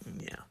too.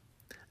 Yeah.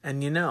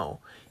 And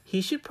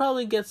he should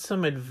probably get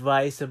some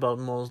advice about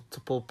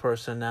multiple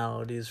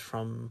personalities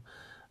from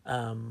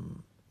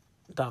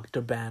Dr.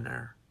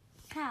 Banner.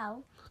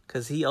 How?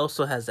 Because he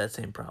also has that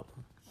same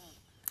problem.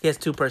 He has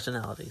 2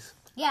 personalities.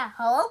 Yeah,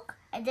 Hulk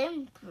and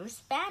then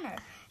Bruce Banner.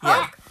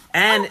 Yeah. Hulk.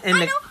 And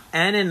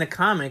in the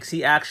comics,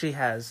 he actually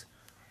has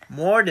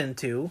more than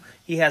 2.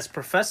 He has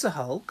Professor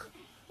Hulk.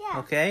 Yeah.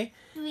 Okay?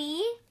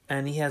 3.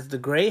 And he has the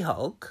Grey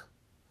Hulk.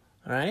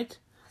 All right?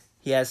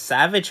 He has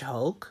Savage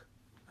Hulk.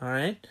 All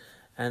right?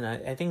 And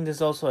I think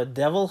there's also a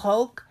Devil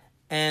Hulk.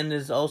 And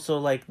there's also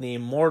like the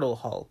Immortal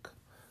Hulk.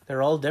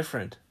 They're all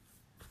different.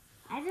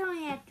 I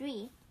only have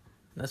 3.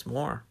 That's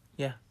more.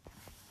 Yeah.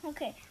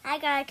 Okay, I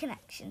got a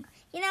connection.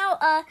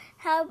 How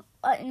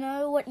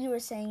what you were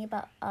saying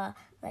about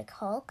like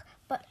Hulk,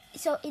 but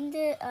so in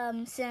the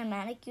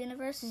cinematic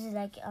universe, this is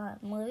like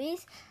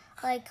movies,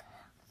 like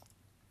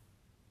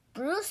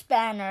Bruce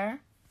Banner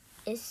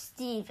is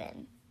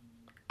Steven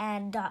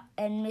and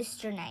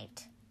Mr.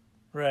 Knight.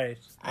 Right.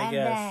 And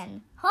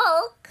then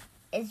Hulk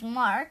is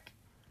Mark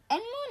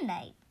and Moon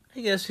Knight. I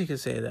guess you could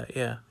say that.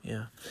 Yeah.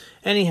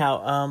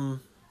 Anyhow,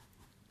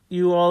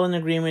 you all in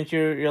agreement?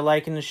 You're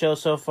liking the show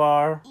so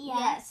far?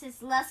 Yes,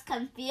 it's less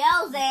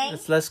confusing.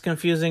 It's less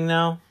confusing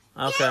now?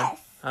 Okay.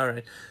 Yes. All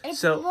right. It's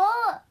So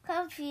more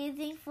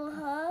confusing for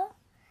her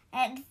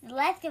and it's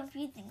less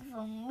confusing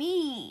for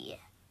me.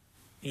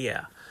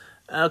 yeah.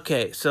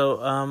 Okay.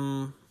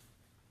 So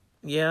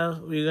yeah,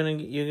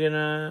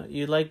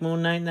 you like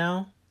Moon Knight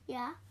now?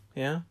 Yeah.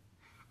 Yeah.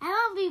 I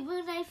want to be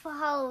Moon Knight for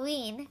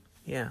Halloween.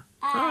 Yeah.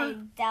 I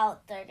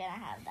doubt they're gonna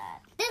have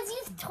that. Just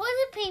use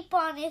toilet paper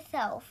on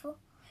yourself.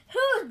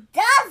 Who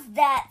does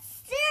that?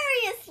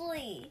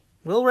 Seriously?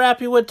 We'll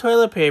wrap you with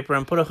toilet paper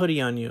and put a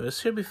hoodie on you. It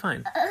should be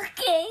fine.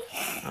 Okay.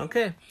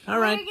 Okay. All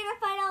right. We're gonna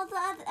find all the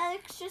other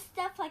extra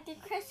stuff like the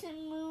crescent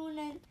moon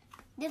and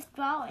just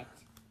draw it.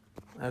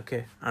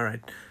 Okay. All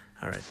right.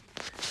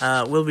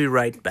 We'll be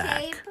right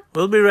back. Tape.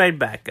 We'll be right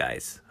back,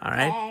 guys. All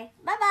right. Okay.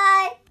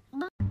 Bye-bye.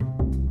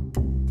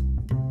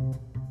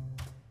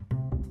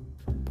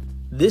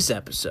 This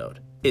episode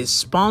is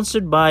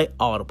sponsored by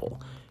Audible.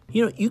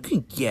 You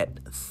can get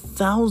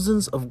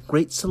thousands of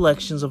great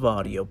selections of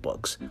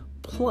audiobooks,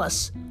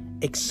 plus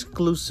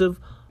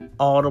exclusive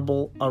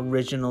Audible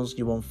originals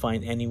you won't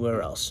find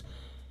anywhere else.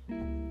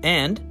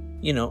 And,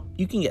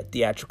 you can get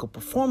theatrical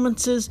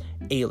performances,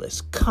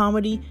 A-list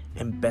comedy,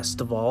 and best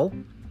of all,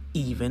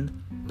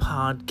 even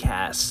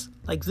podcasts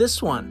like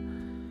this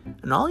one.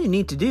 And all you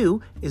need to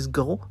do is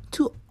go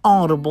to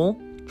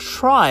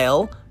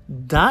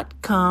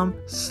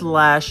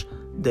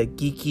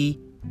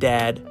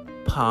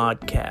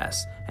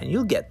audibletrial.com/thegeekydadpodcast and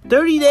you'll get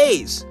 30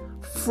 days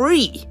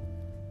free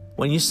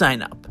when you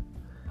sign up.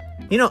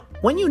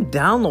 When you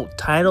download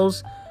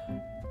titles,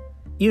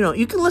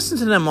 you can listen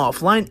to them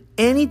offline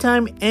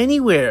anytime,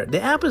 anywhere.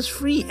 The app is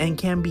free and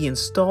can be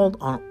installed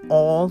on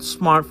all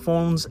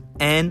smartphones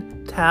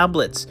and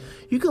tablets.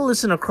 You can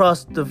listen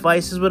across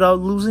devices without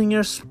losing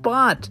your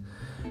spot.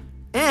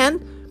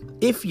 And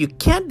if you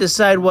can't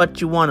decide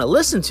what you want to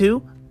listen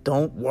to,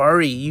 don't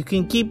worry. You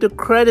can keep the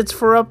credits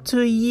for up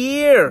to a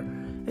year.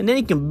 And then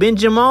you can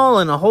binge them all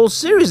in a whole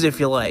series if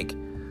you like.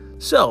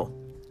 So,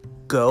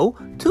 go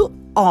to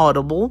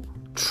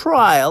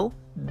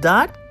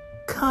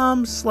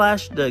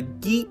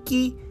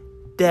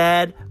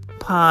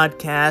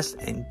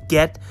audibletrial.com/thegeekydadpodcast and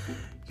get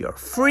your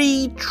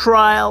free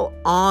trial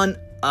on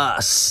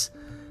us.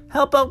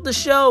 Help out the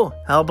show,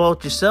 help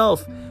out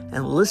yourself,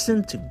 and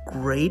listen to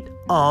great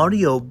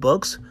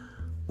audiobooks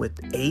with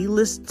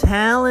A-list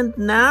talent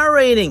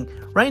narrating.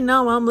 Right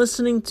now I'm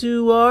listening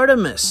to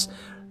Artemis,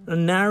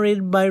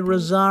 narrated by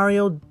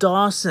Rosario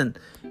Dawson.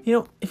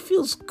 It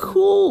feels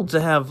cool to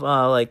have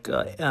a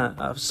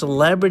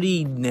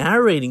celebrity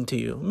narrating to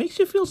you. It makes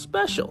you feel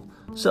special.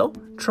 So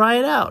try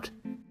it out.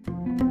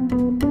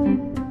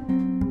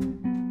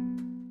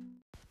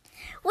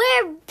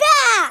 We're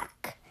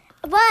back!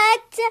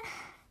 But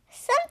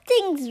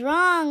something's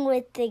wrong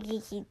with the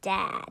Geeky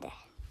Dad.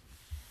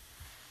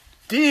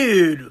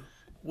 Dude,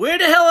 where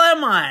the hell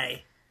am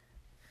I?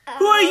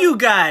 Who are you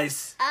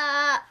guys?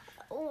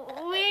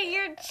 We're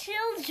your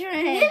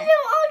children. You're the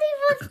only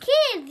one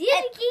kids. You're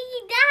the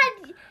Geeky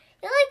Dad.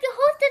 You're like the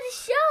host of the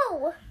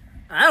show.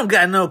 I don't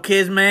got no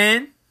kids,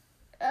 man.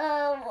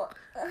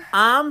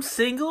 I'm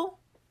single,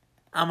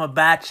 I'm a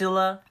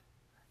bachelor,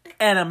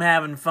 and I'm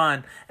having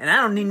fun. And I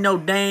don't need no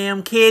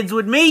damn kids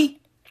with me.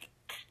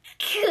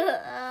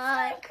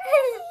 God.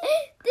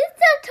 This is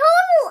the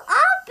total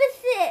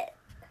opposite.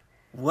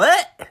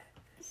 What?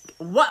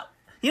 What?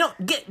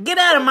 Get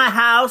out of my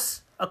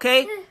house,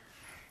 okay?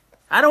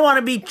 I don't want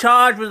to be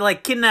charged with,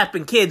 like,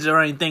 kidnapping kids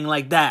or anything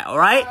like that, all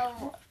right?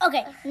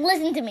 Okay,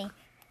 listen to me.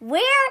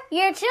 We're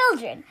your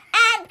children,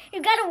 and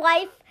you got a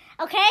wife,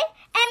 okay?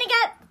 And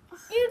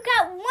you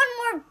got one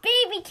more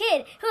baby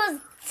kid who's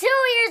 2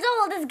 years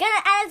old is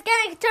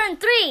gonna turn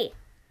 3.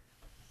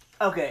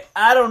 Okay,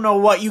 I don't know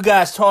what you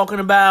guys talking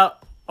about,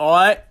 all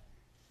right?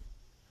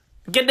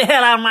 Get the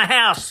hell out of my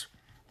house.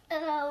 You're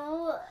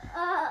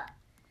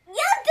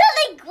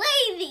totally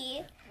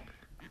crazy.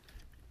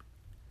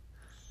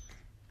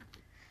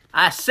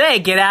 I say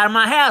get out of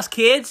my house,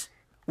 kids.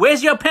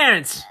 Where's your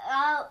parents?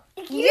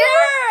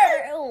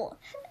 You.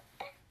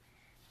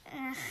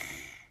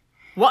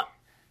 What?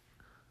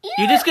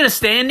 You just gonna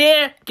stand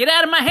there? Get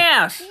out of my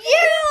house. You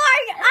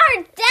are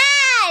our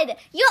dad.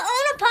 You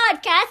own a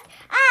podcast,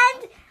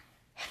 and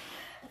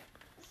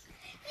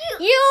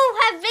you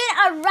have been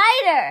a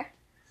writer.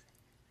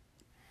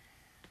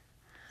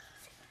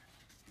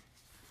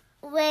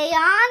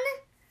 Rayon?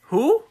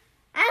 Who?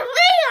 I'm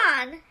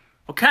Rayon.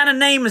 What kind of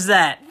name is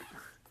that?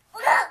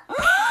 Why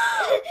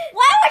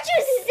would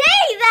you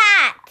say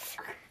that?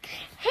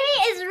 He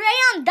is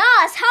Rayon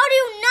Das. How do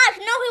you not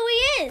know who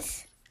he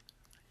is?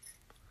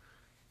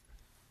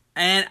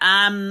 And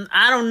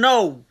I don't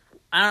know.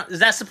 Is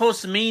that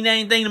supposed to mean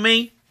anything to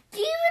me? Do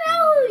you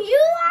know who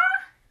you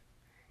are?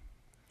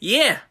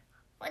 Yeah.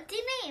 What's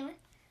your name?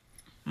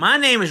 My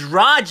name is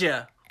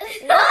Roger.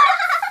 What?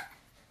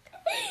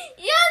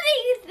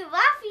 You're the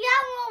Mafia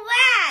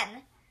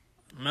man.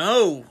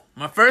 No.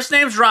 My first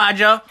name's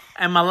Roger,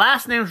 and my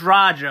last name's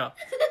Roger.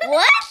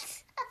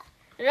 What?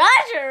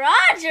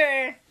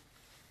 Roger.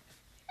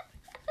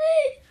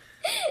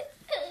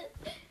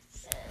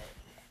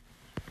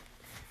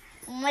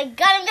 Oh my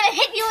God, I'm gonna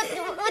hit you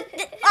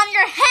on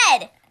your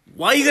head.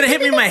 Why are you gonna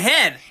hit me in my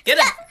head? Get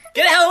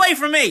the hell away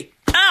from me!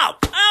 Ow!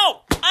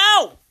 Ow!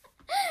 Ow!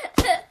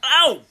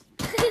 Ow!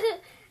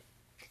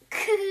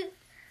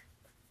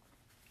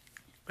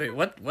 Wait,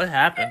 what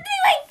happened?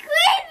 Like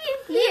crazy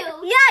you.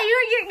 Yeah,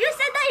 you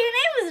said that your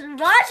name was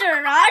Roger.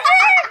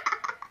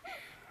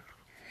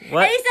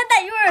 What? And you said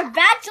that you were a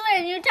bachelor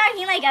and you were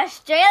talking like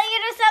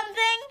Australian or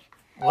something.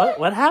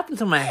 What happened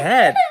to my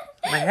head?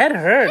 My head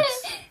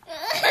hurts.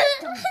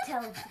 Don't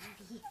tell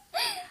Daddy.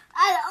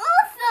 And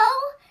also,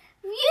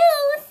 you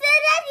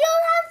said that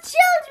you'll have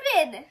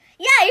children.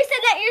 Yeah, you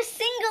said that you're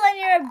single and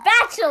you're a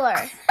bachelor.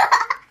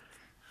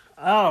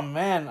 Oh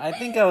man, I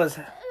think I was.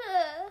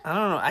 I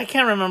don't know. I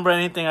can't remember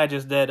anything I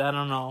just did. I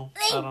don't know.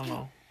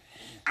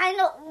 I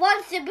know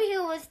one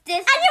superhero was this.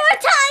 And you were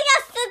telling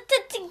us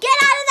to get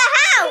out of the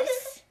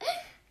house.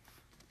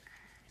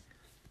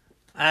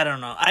 I don't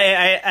know.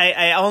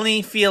 I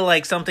only feel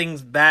like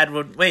something's bad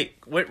would. Wait,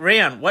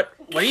 Rayon, what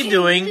are you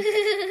doing?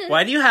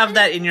 Why do you have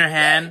that in your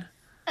hand?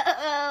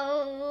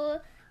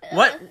 Uh-oh.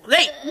 What?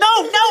 Wait,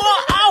 no!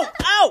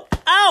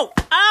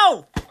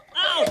 Ow!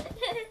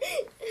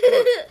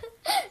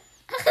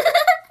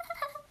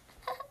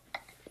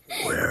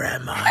 Where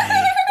am I?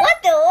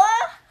 What the?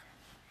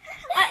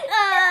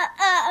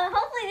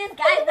 Hopefully this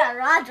guy's not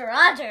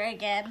Roger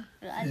again.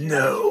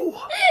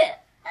 No,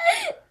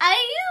 Are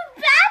you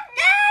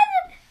Batman?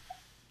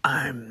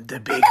 I'm the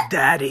Big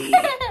Daddy.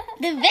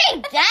 The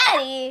Big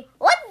Daddy?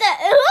 What the?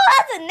 Who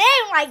has a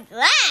name like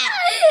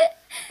that?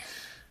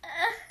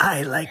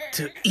 I like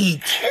to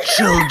eat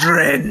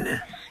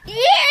children. Yeah,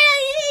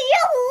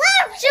 you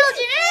love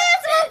children. You're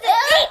not supposed to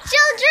eat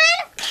children.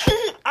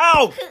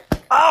 Ow!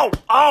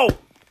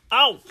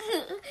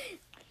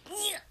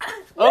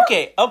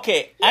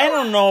 Okay. I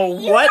don't know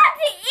You what. have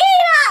to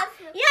eat us.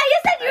 Yeah, you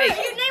said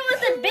your name was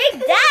the Big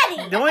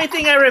Daddy. The only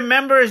thing I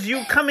remember is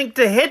you coming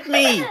to hit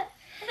me.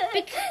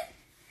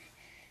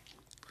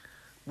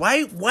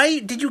 Why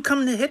did you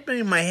come to hit me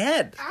in my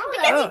head?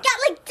 Because you got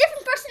like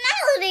different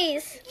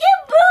personalities.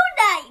 You're Moon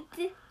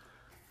Knight.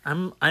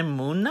 I'm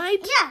Moon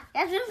Knight? Yeah,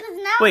 that's your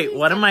personality. Wait,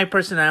 one of my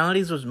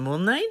personalities was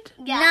Moon Knight?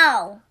 Yeah.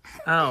 No.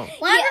 Oh.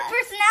 One of your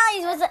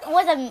personalities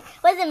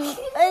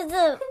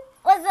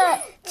was a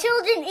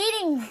children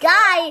eating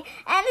guy,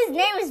 and his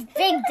name was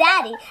Big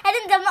Daddy. And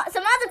then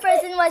some other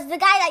person was the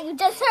guy that you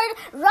just heard,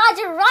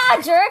 Roger,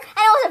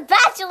 and was a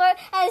bachelor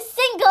and is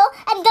single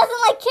and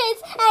doesn't like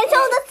kids, and he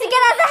told us to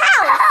get out of the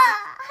house.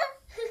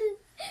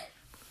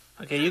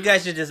 Okay, you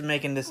guys are just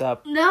making this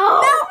up. No,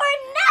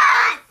 we're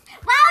not.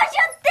 Why would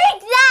you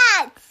think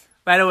that?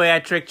 By the way, I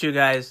tricked you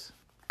guys.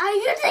 Are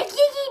you the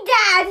Kiki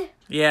Dad?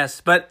 Yes,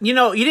 but you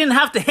didn't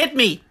have to hit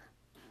me.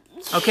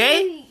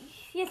 Okay?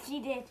 Yes,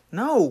 you did.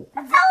 No.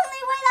 That's the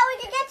only way that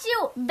we can get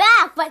you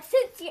back. But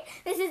since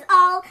this is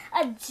all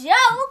a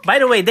joke, By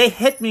the way, they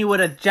hit me with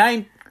a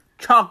giant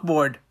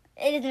chalkboard.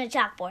 it isn't a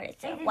chalkboard.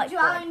 It's a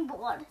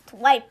whiteboard. It's a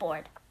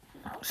whiteboard.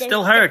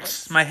 Still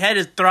hurts. My head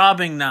is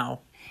throbbing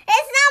now.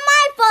 It's not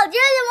my fault.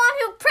 You're the one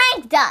who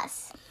pranked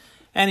us.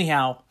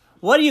 Anyhow,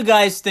 what do you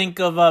guys think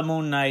of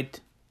Moon Knight?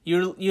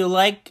 You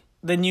like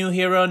the new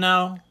hero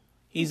now?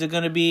 He's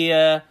going to be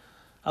a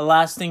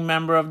lasting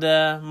member of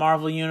the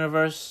Marvel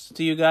Universe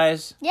to you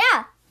guys?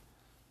 Yeah.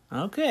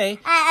 Okay.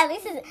 At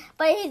least,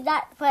 but he's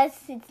not. But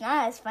it's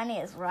not as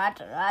funny as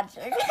Roger. It's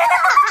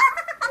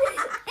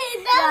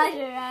not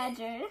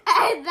Roger.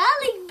 And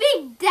not like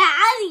Big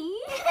Daddy.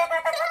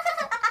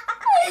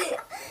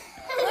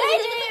 Where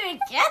did you even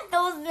get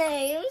those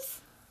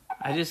names?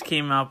 I just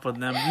came up with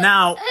them.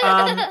 Now,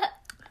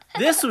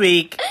 this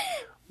week,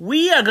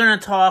 we are going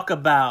to talk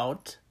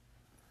about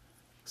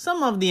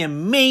some of the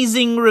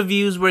amazing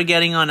reviews we're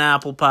getting on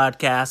Apple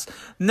Podcasts.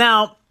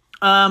 Now,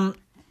 Rayan,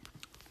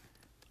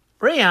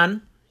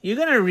 you're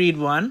going to read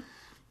one.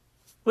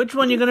 Which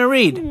one are you going to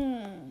read?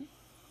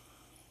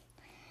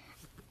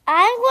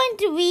 I'm going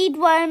to read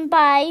one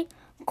by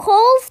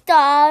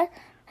Colstar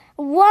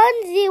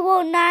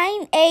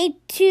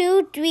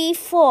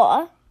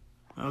 1098234.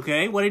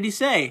 Okay, what did he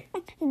say?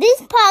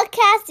 This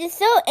podcast is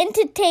so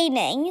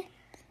entertaining.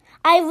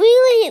 I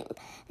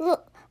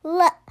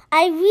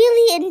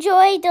really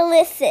enjoy the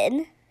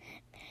listen.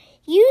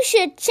 You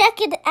should check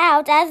it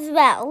out as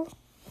well.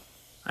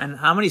 And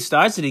how many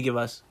stars did he give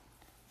us?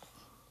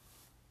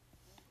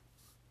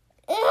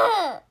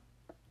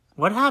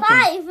 What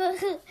happened?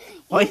 5.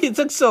 Why it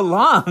took so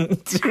long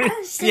to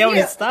see how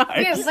many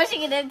stars? You're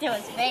pushing it into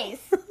his face.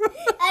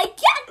 I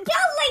can't go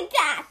like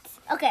that.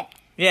 Okay.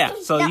 Yeah,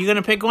 so you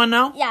gonna pick one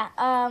now? Yeah.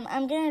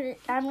 I'm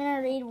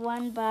gonna read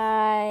one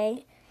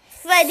by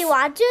Freddy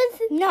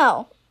Watches?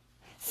 No,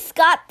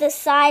 Scott the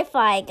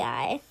Sci-Fi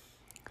Guy.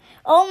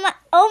 Oh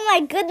my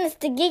goodness!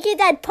 The Geeky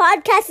Dad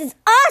podcast is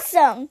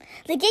awesome.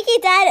 The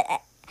Geeky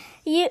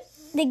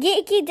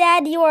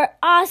Dad, you are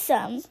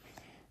awesome.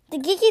 The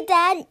Geeky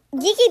Dad,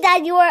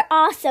 you are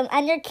awesome,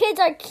 and your kids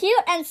are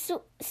cute and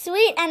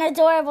sweet and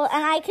adorable,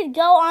 and I could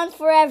go on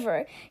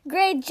forever.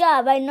 Great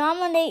job! I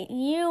nominate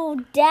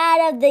you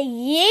Dad of the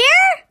Year.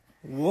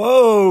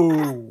 Whoa! He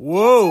should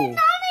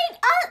nominate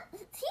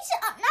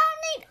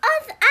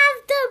us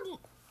as the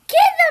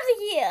Kids of the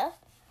Year.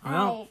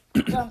 Well.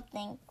 I don't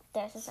think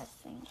there's a such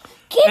thing.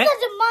 Kids of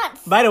the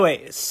Month. By the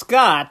way,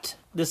 Scott,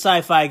 the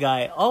Sci-Fi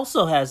Guy,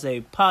 also has a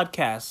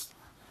podcast,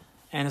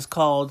 and it's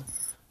called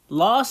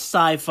Lost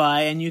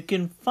Sci-Fi, and you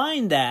can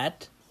find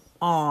that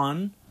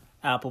on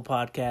Apple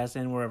Podcasts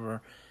and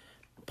wherever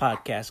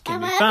podcasts can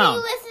be Whenever found.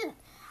 you listen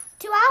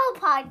to our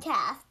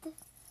podcast,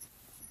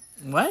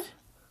 What?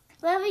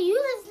 whenever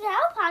you listen to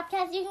our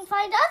podcast, you can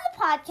find other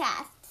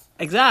podcasts.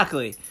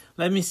 Exactly.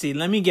 Let me see.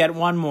 Let me get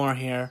one more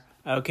here.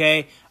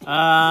 Okay.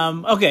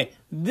 Okay.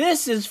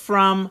 This is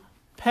from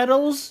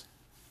Pedals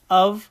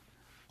of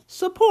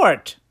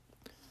Support.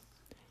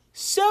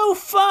 So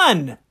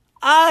fun.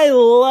 I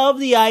love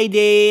the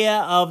idea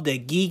of the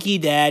Geeky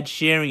Dad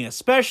sharing a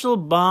special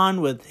bond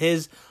with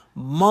his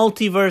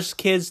multiverse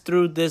kids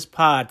through this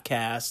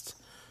podcast.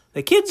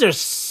 The kids are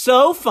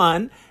so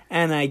fun,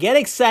 and I get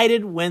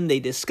excited when they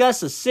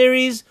discuss a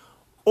series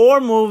or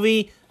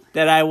movie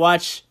that I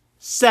watch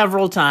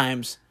several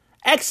times.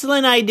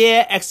 Excellent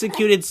idea,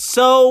 executed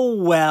so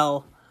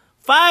well.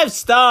 5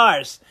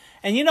 stars.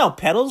 And you know,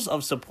 Pedals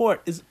of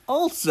Support is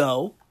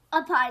also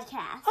A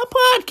podcast. a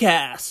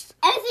podcast.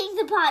 Everything's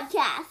a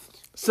podcast.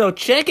 So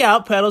check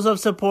out Pedals of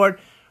Support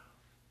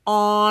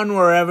on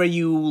wherever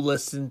you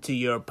listen to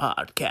your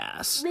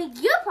podcasts.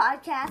 Make your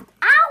podcast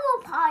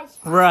our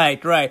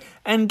podcast. Right.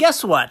 And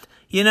guess what?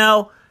 You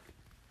know,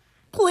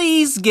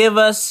 please give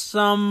us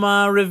some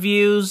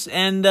reviews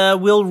and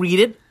we'll read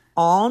it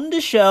on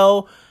the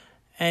show.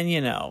 And,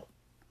 you know,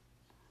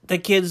 the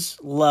kids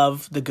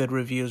love the good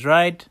reviews,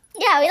 right?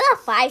 Yeah, we love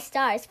 5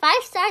 stars.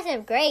 5 stars are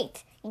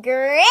great.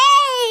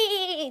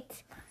 Great!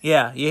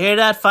 Yeah, you hear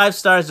that? 5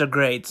 stars are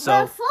great. So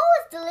But 4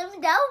 was the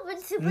limit. That would have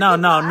been super no.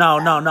 awesome.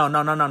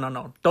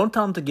 Don't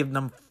tell them to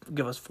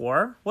give us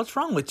 4. What's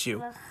wrong with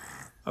you?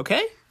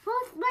 Okay? 4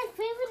 is my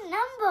favorite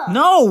number.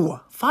 No,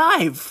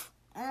 5.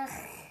 Ugh.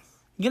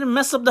 You're gonna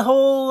mess up the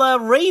whole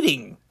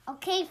rating.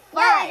 Okay, 5.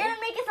 Yeah, You're going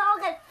to make us all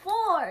get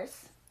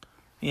 4s.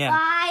 Yeah.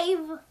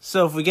 5.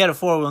 So if we get a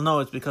 4, we'll know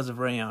it's because of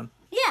Rayon.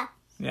 Yeah.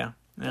 Yeah.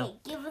 Okay,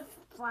 give us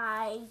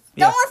 5.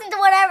 Yeah. Don't listen to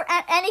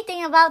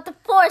anything about the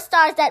 4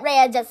 stars that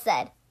Rhea just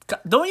said.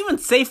 Don't even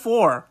say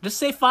 4. Just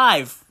say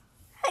 5.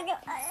 But you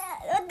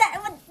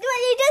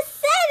just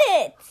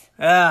said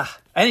it.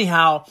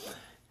 Anyhow,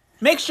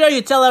 make sure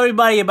you tell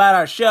everybody about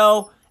our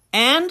show.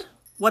 And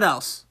what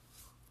else?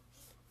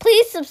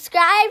 Please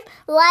subscribe,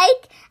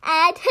 like,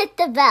 and hit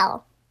the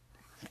bell.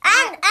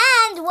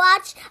 And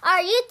watch our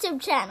YouTube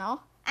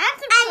channel.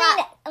 And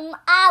subscribe.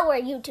 Our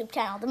YouTube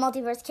channel, the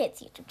Multiverse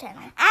Kids YouTube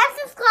channel. And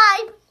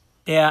subscribe.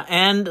 Yeah,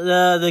 and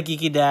the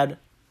Geeky Dad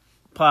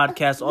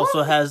podcast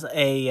also has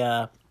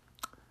a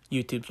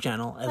YouTube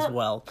channel as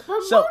well.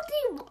 So,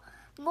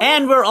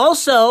 and we're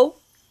also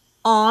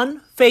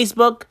on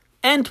Facebook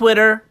and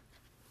Twitter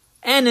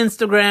and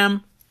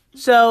Instagram.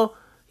 So,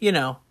 you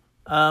know,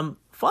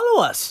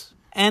 follow us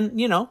and,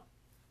 you know,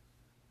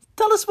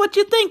 tell us what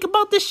you think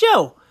about the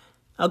show.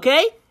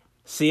 Okay?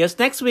 See us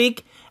next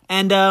week.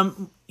 And,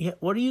 yeah,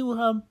 what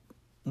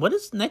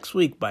is next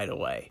week, by the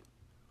way?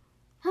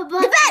 The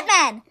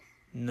Batman!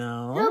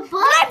 No.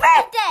 My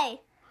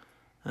birthday!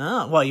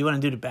 Oh, well, you want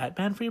to do the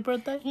Batman for your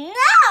birthday?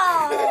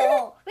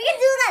 No! We can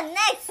do that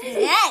next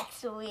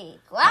week.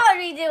 Why would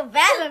we do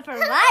Batman for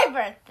my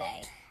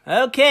birthday?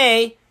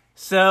 Okay.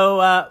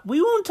 So we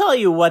won't tell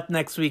you what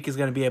next week is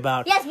going to be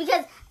about. Yes,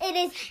 because it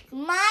is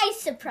my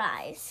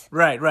surprise.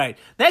 Right.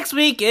 Next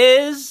week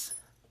is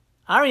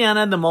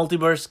Ariana, the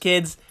Multiverse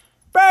Kid's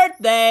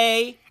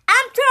birthday.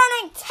 I'm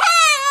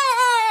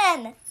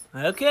turning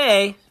 10!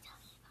 Okay.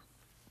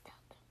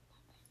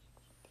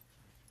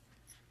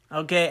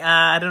 Okay,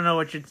 I don't know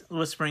what you're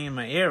whispering in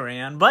my ear,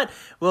 Ryan, but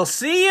we'll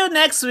see you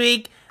next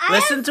week.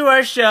 Listen to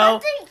our show.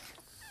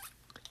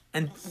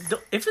 And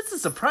if it's a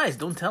surprise,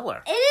 don't tell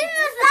her. It isn't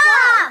a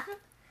surprise.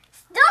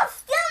 Don't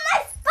steal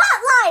my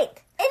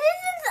spotlight. It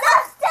isn't.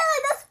 Stop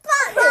stealing the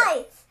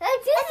spotlight.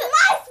 It's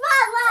my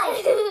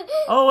spotlight.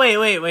 Oh,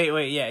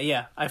 wait.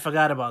 Yeah. I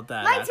forgot about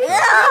that. My tooth.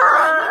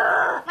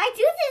 My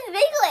tooth is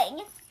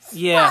wiggling.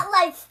 Yeah.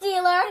 Spotlight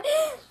stealer.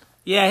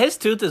 Yeah, his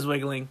tooth is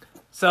wiggling.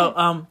 So,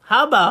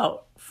 how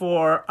about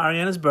for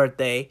Ariana's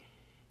birthday,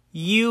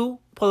 you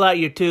pull out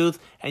your tooth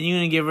and you're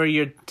gonna give her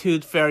your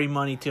tooth fairy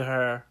money to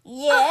her.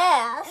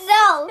 Yeah.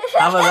 No.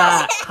 How about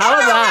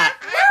that?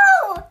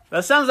 No.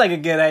 That sounds like a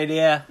good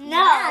idea.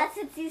 No.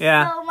 Since you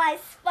stole my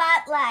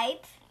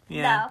spotlight.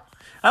 Yeah.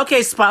 No.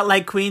 Okay,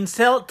 Spotlight Queens,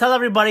 tell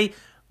everybody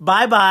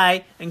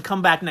bye-bye and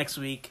come back next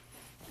week.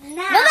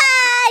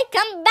 Bye-bye.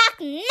 Come back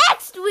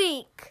next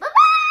week.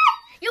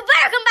 Bye-bye. You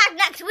better come back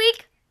next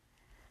week.